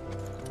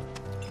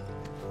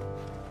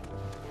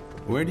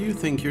 Where do you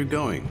think you're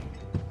going?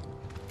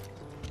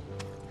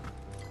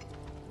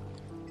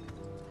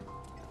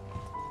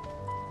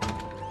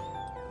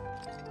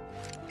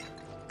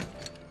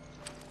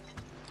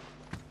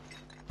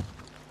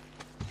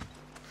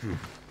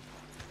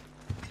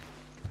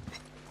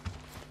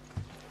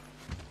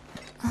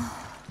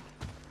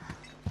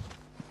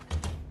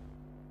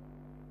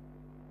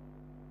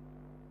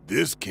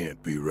 This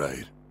can't be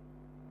right.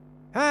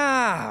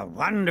 Ah,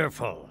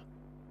 wonderful.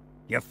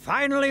 You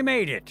finally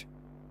made it.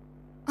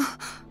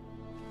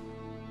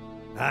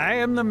 I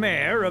am the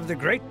mayor of the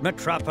great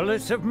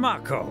metropolis of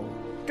Mako.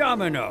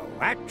 Domino,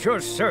 at your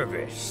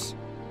service.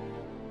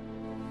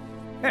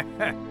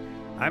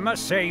 I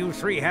must say you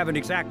three haven't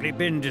exactly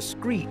been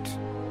discreet.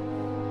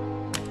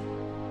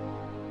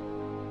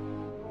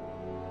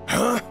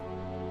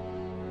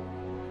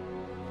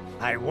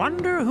 I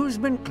wonder who's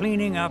been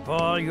cleaning up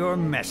all your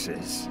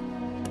messes.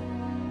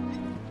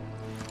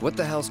 What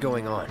the hell's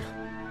going on?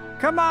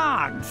 Come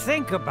on,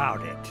 think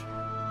about it.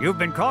 You've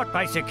been caught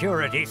by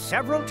security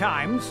several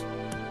times,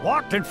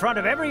 walked in front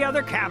of every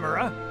other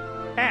camera,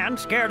 and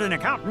scared an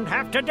accountant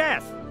half to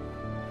death.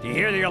 Do you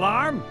hear the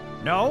alarm?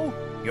 No?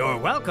 You're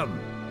welcome.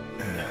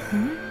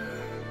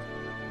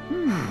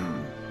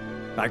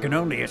 I can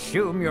only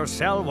assume your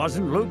cell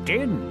wasn't looped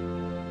in.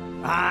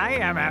 I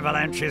am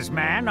Avalanche's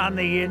man on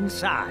the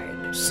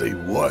inside. Say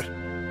what?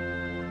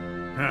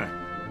 Huh.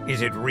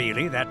 Is it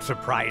really that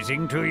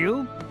surprising to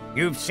you?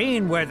 You've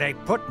seen where they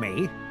put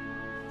me.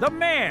 The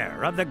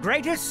mayor of the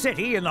greatest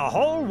city in the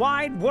whole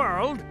wide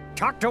world,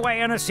 tucked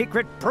away in a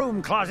secret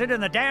broom closet in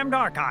the damned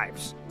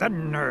archives. The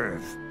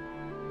nerve.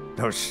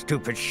 Those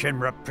stupid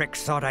Shinra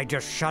pricks thought I'd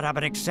just shut up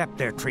and accept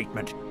their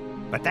treatment.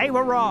 But they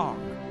were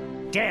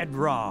wrong. Dead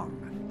wrong.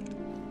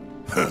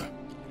 Huh.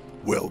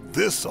 Well,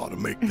 this ought to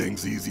make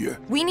things easier.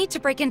 We need to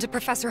break into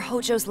Professor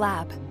Hojo's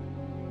lab.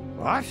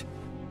 What?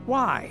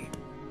 Why?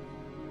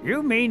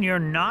 You mean you're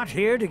not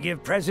here to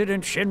give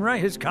President Shinra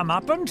his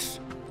comeuppance?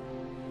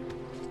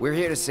 We're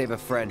here to save a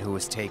friend who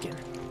was taken.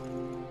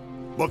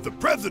 But the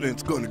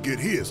president's gonna get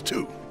his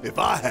too, if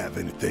I have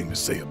anything to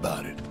say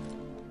about it.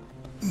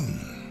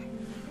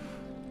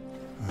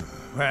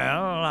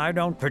 Well, I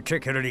don't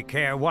particularly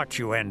care what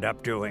you end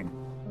up doing,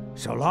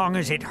 so long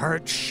as it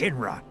hurts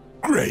Shinra.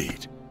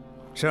 Great.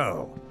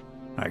 So,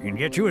 I can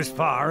get you as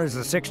far as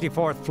the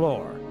 64th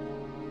floor.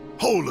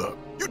 Hold up.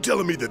 You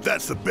telling me that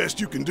that's the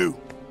best you can do?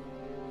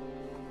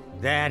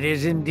 That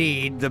is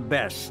indeed the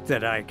best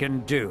that I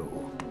can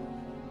do.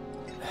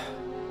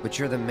 But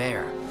you're the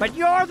mayor. But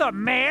you're the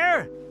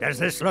mayor? Does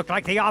this look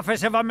like the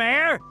office of a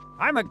mayor?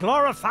 I'm a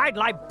glorified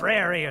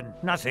librarian,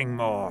 nothing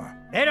more.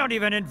 They don't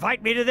even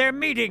invite me to their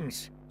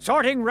meetings.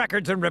 Sorting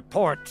records and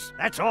reports,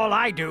 that's all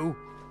I do.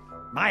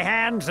 My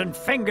hands and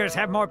fingers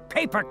have more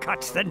paper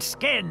cuts than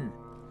skin.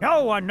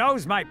 No one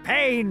knows my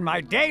pain, my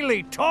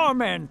daily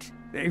torment.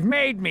 They've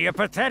made me a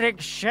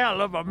pathetic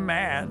shell of a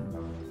man.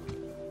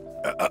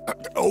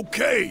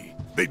 Okay.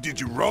 They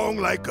did you wrong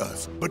like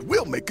us, but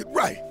we'll make it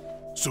right.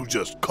 So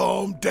just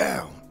calm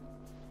down.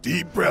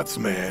 Deep breaths,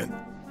 man.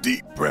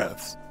 Deep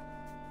breaths.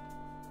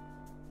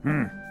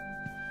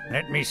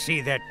 Let me see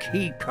that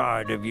key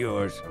card of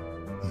yours.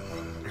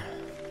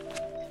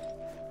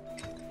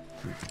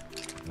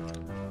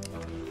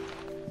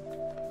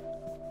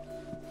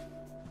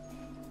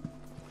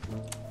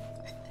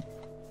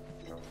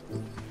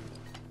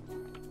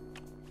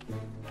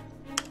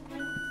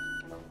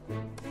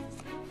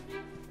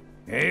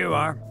 Here you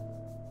are.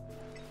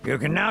 You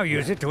can now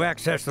use it to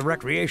access the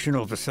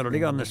recreational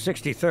facility on the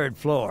 63rd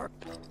floor.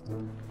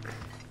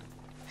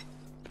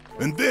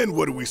 And then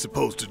what are we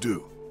supposed to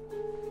do?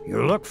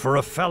 You look for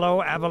a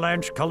fellow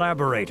Avalanche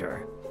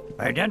collaborator.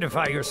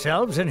 Identify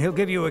yourselves and he'll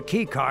give you a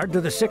key card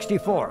to the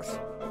 64th.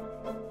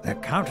 The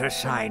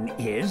countersign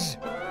is...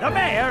 The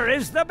mayor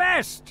is the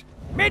best!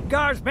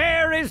 Midgar's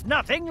mayor is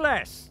nothing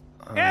less!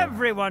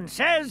 Everyone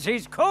says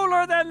he's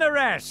cooler than the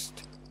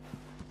rest!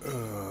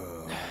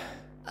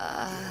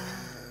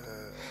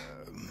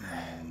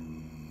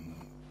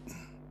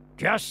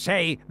 Just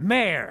say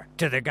mayor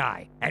to the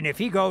guy, and if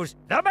he goes,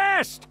 the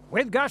best,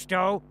 with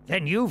gusto,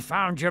 then you've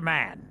found your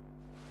man.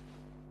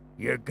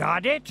 You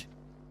got it?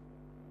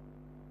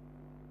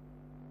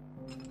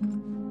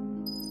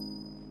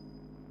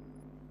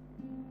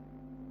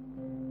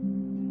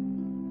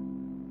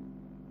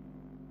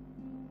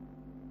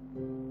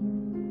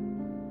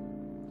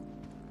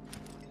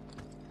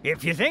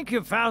 If you think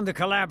you've found the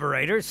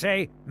collaborator,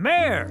 say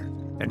mayor,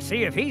 and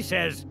see if he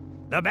says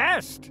the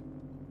best.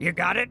 You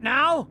got it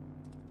now?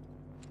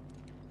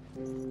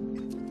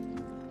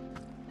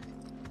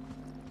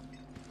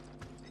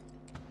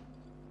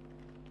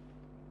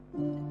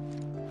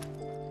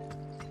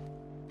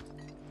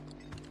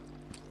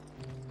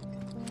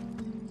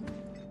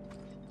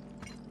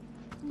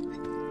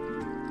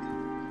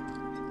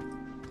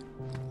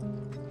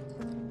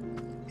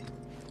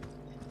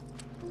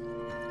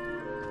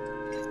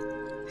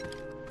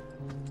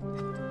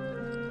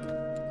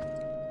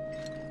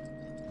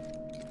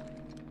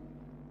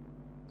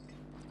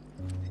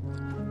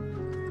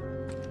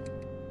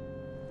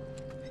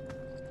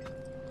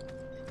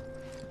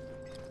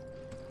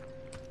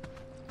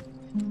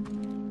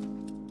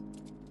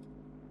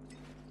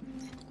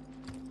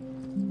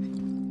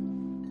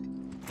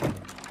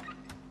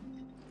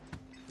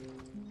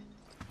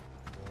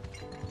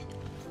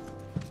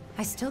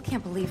 I still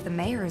can't believe the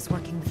mayor is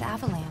working with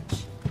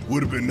Avalanche.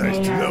 Would have been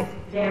nice to know.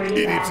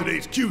 Idiots at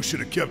HQ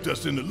should have kept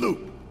us in the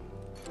loop.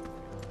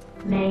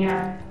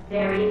 Mayor,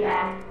 very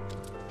bad.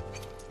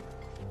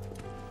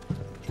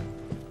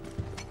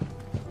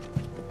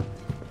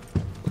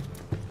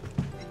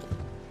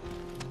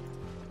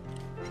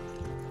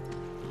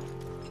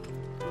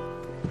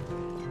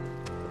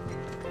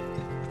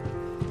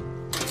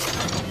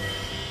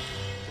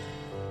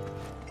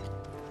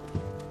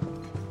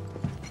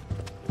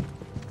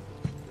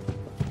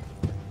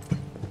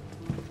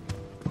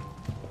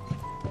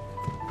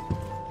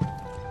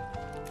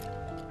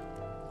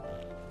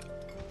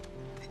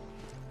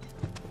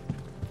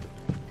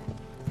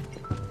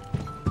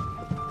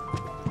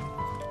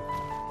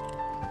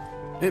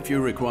 If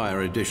you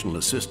require additional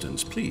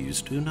assistance,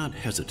 please do not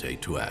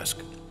hesitate to ask.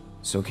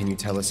 So can you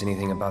tell us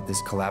anything about this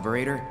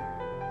collaborator?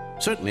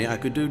 Certainly I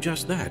could do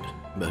just that,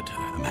 but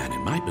a man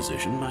in my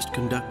position must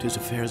conduct his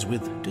affairs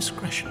with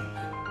discretion.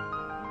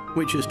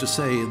 Which is to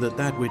say that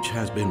that which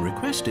has been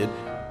requested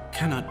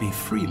cannot be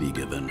freely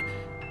given,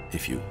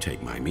 if you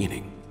take my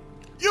meaning.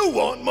 You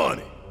want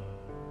money!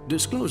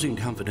 Disclosing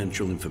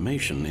confidential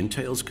information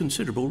entails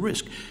considerable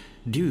risk.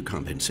 Due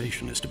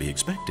compensation is to be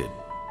expected.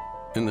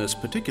 In this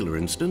particular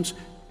instance,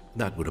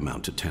 that would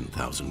amount to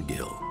 10,000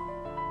 gil.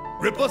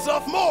 Rip us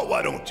off more,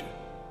 why don't you?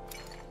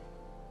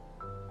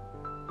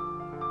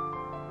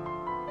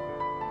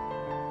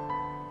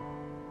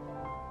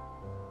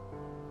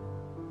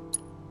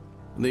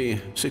 The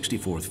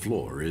 64th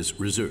floor is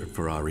reserved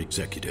for our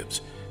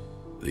executives.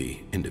 The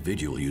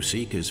individual you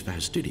seek is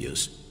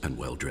fastidious and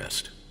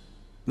well-dressed.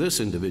 This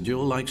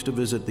individual likes to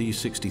visit the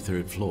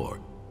 63rd floor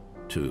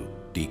to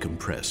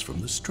decompress from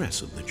the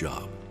stress of the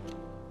job.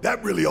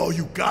 That really all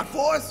you got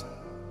for us?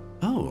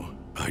 Oh,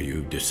 are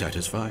you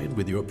dissatisfied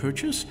with your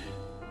purchase?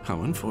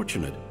 How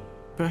unfortunate.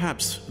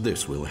 Perhaps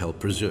this will help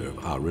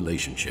preserve our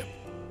relationship.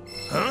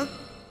 Huh?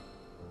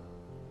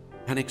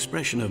 An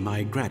expression of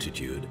my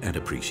gratitude and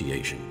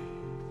appreciation.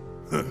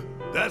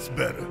 That's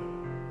better.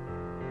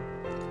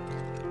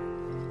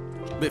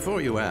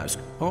 Before you ask,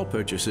 all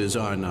purchases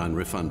are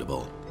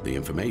non-refundable. The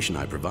information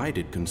I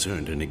provided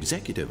concerned an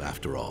executive,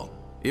 after all.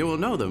 You will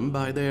know them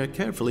by their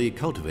carefully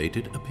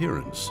cultivated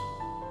appearance.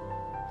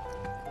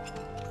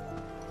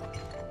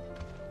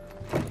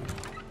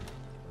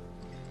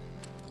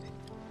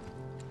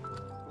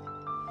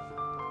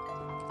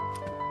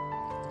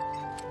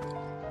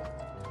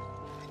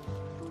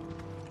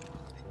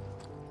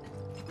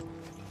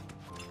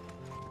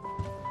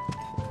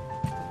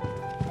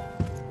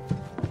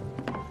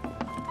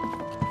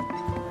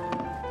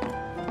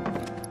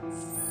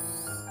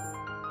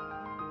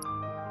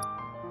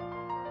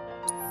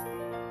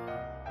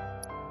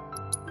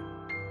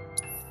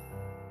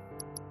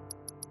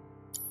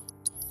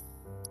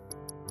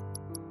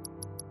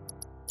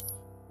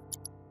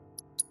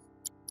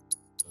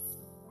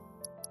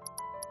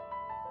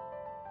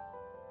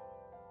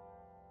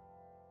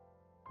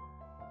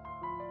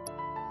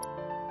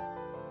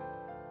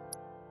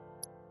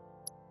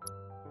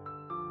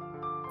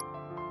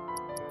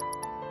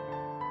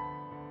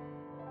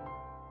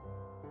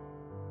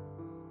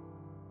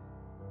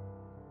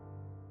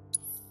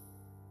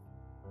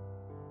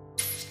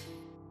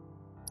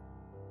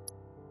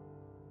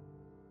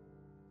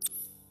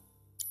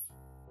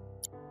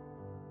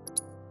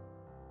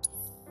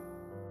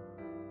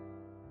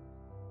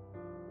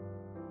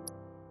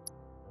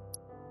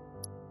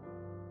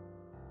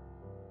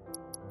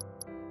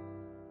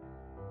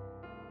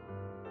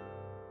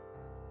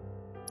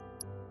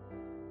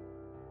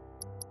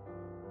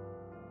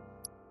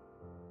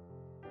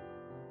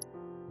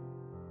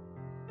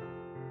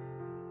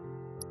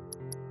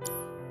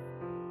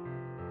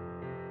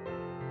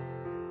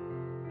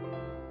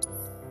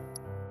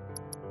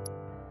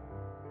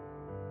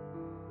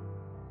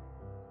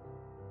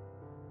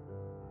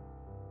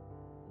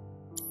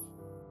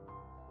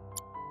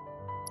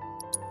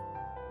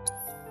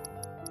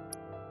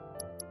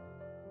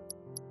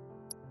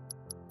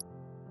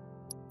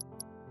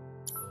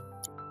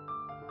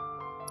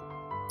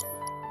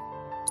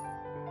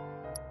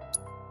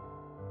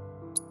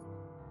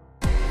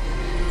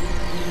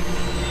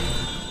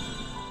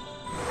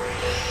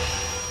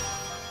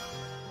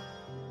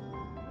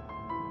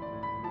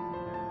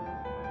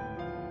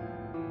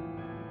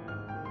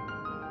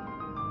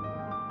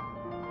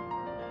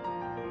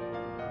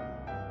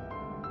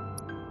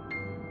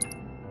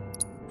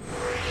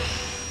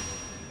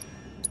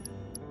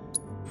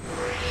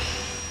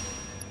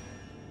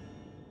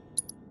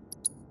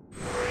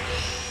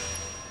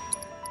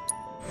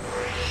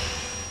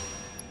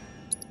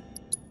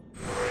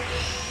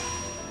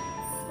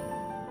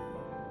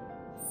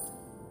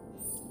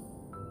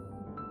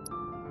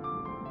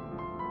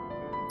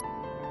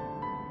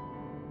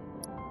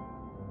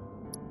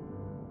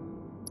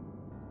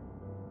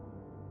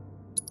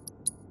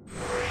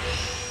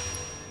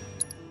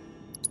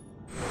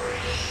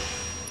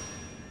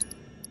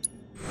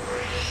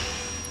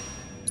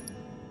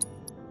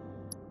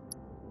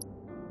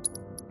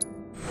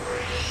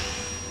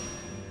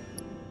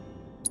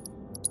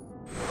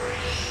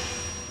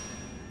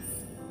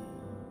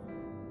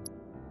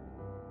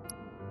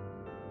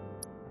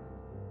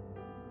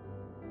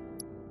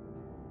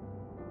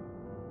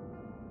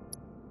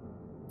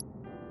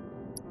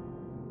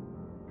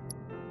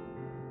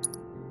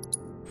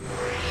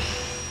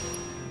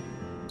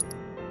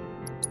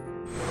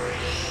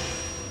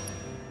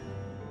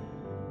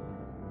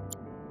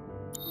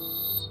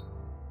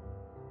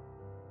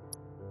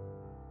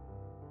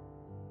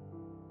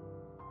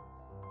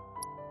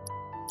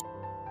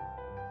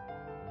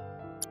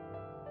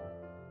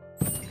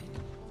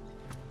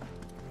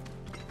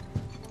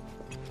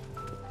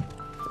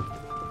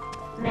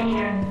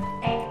 Mission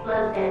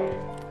exploded.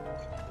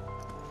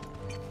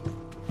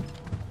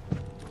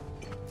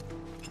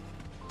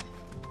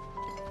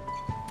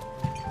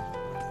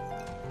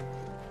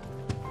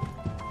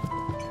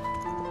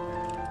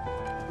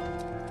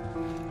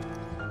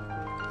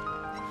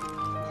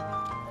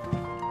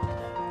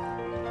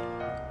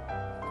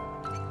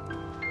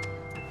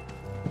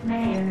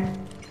 Mayor,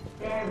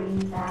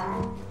 very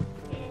sad.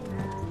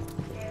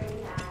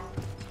 Very sad.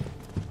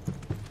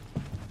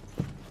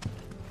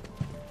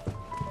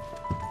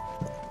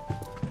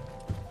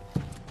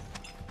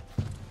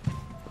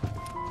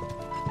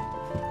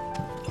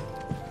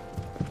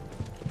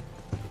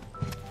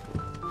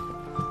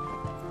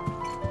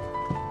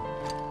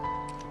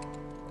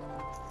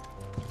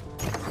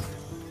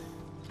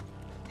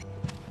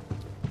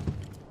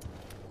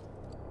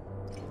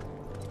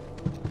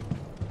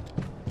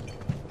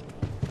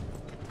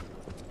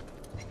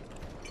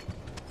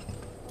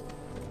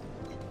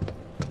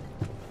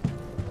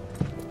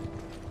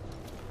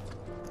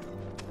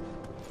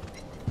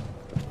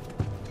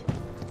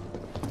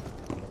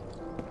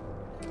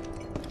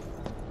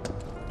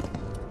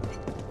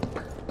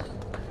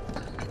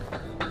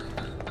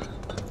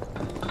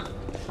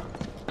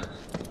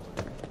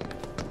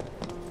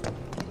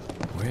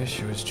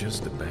 Wish it was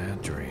just a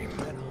bad dream.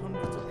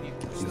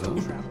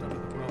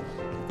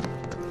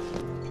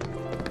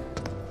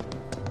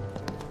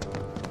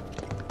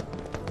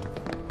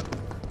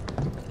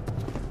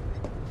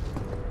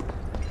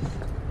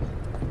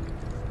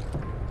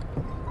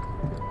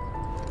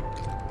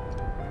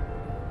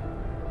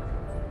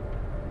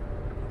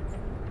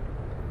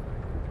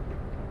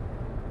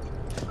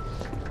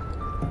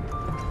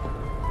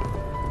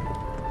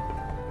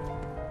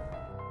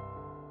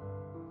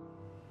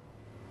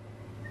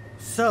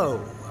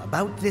 So,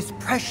 about this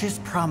precious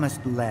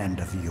promised land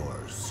of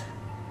yours.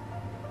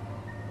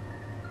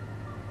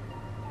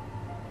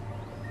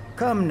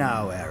 Come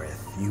now,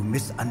 Aerith, you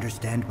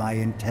misunderstand my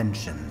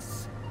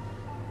intentions.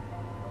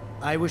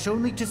 I wish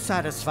only to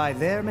satisfy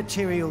their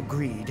material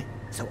greed,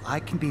 so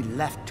I can be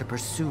left to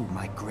pursue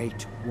my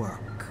great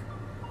work.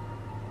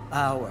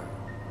 Our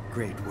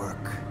great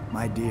work,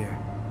 my dear.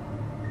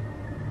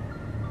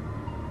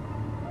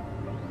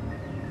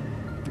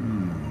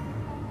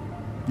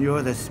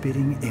 You're the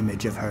spitting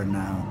image of her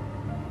now.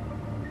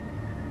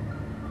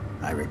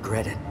 I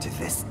regret it to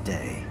this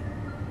day.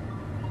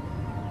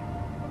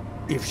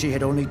 If she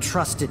had only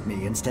trusted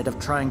me instead of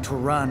trying to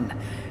run,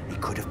 it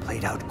could have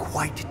played out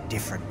quite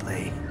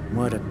differently.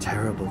 What a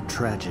terrible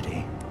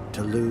tragedy,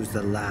 to lose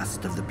the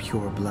last of the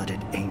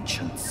pure-blooded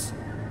ancients.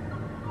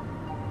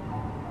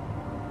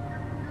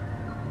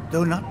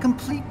 Though not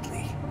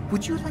completely,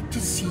 would you like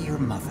to see your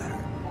mother?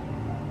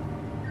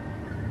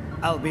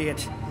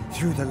 Albeit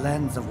through the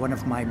lens of one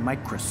of my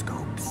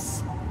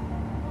microscopes.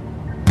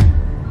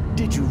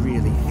 Did you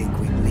really think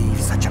we'd leave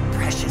such a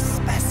precious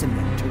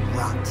specimen to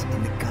rot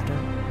in the gutter?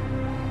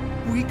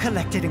 We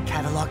collected and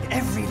cataloged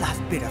every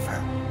last bit of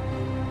her.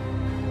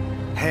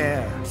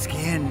 Hair,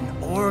 skin,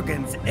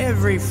 organs,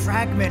 every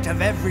fragment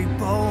of every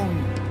bone.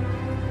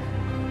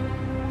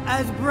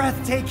 As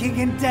breathtaking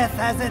in death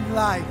as in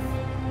life.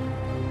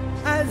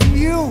 As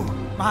you,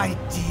 my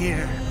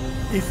dear.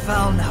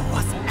 Ifalna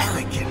was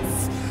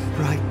elegance,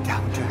 right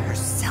down to her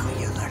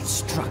cellular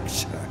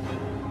structure.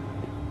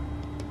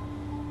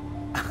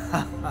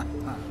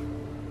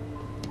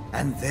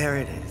 And there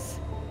it is,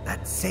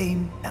 that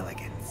same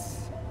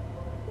elegance.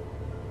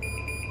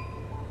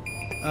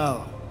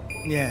 Oh,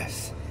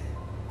 yes.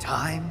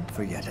 Time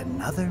for yet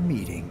another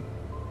meeting.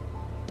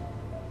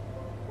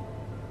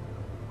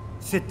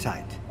 Sit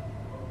tight.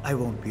 I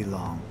won't be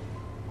long.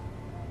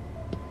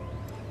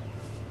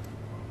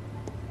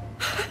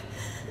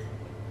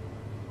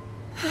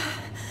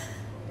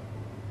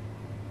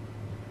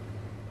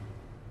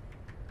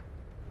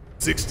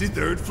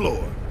 '63rd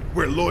floor,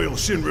 where loyal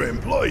Shinra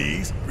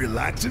employees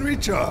relax and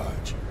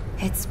recharge.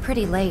 It's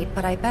pretty late,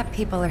 but I bet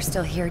people are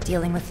still here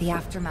dealing with the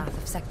aftermath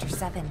of Sector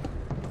 7.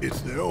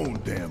 It's their own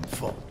damn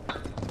fault.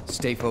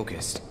 Stay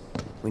focused.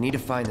 We need to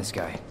find this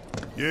guy.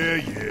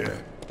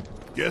 Yeah.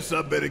 Guess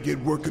I better get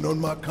working on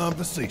my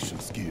conversation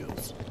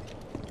skills.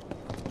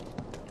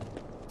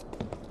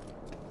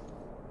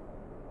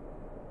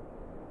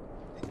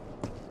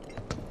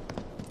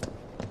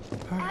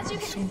 As you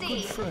can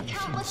see,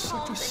 countless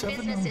homes and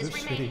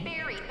businesses remain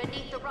buried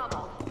beneath the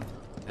rubble.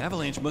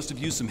 Avalanche must have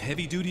used some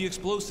heavy-duty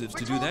explosives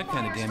to do that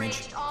kind of damage.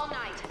 Raged all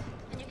night,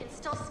 and you can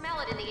still smell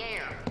it in the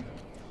air.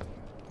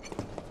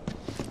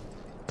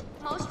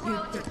 Most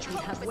roads are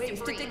choked with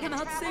debris, and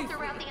travel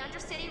throughout the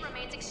Undercity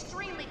remains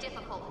extremely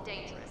difficult and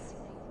dangerous.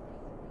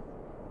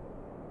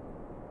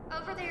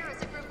 Over there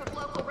is a group of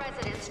local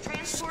residents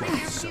transporting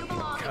their few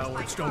belongings by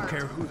Cowards don't cart.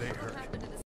 care who they hurt.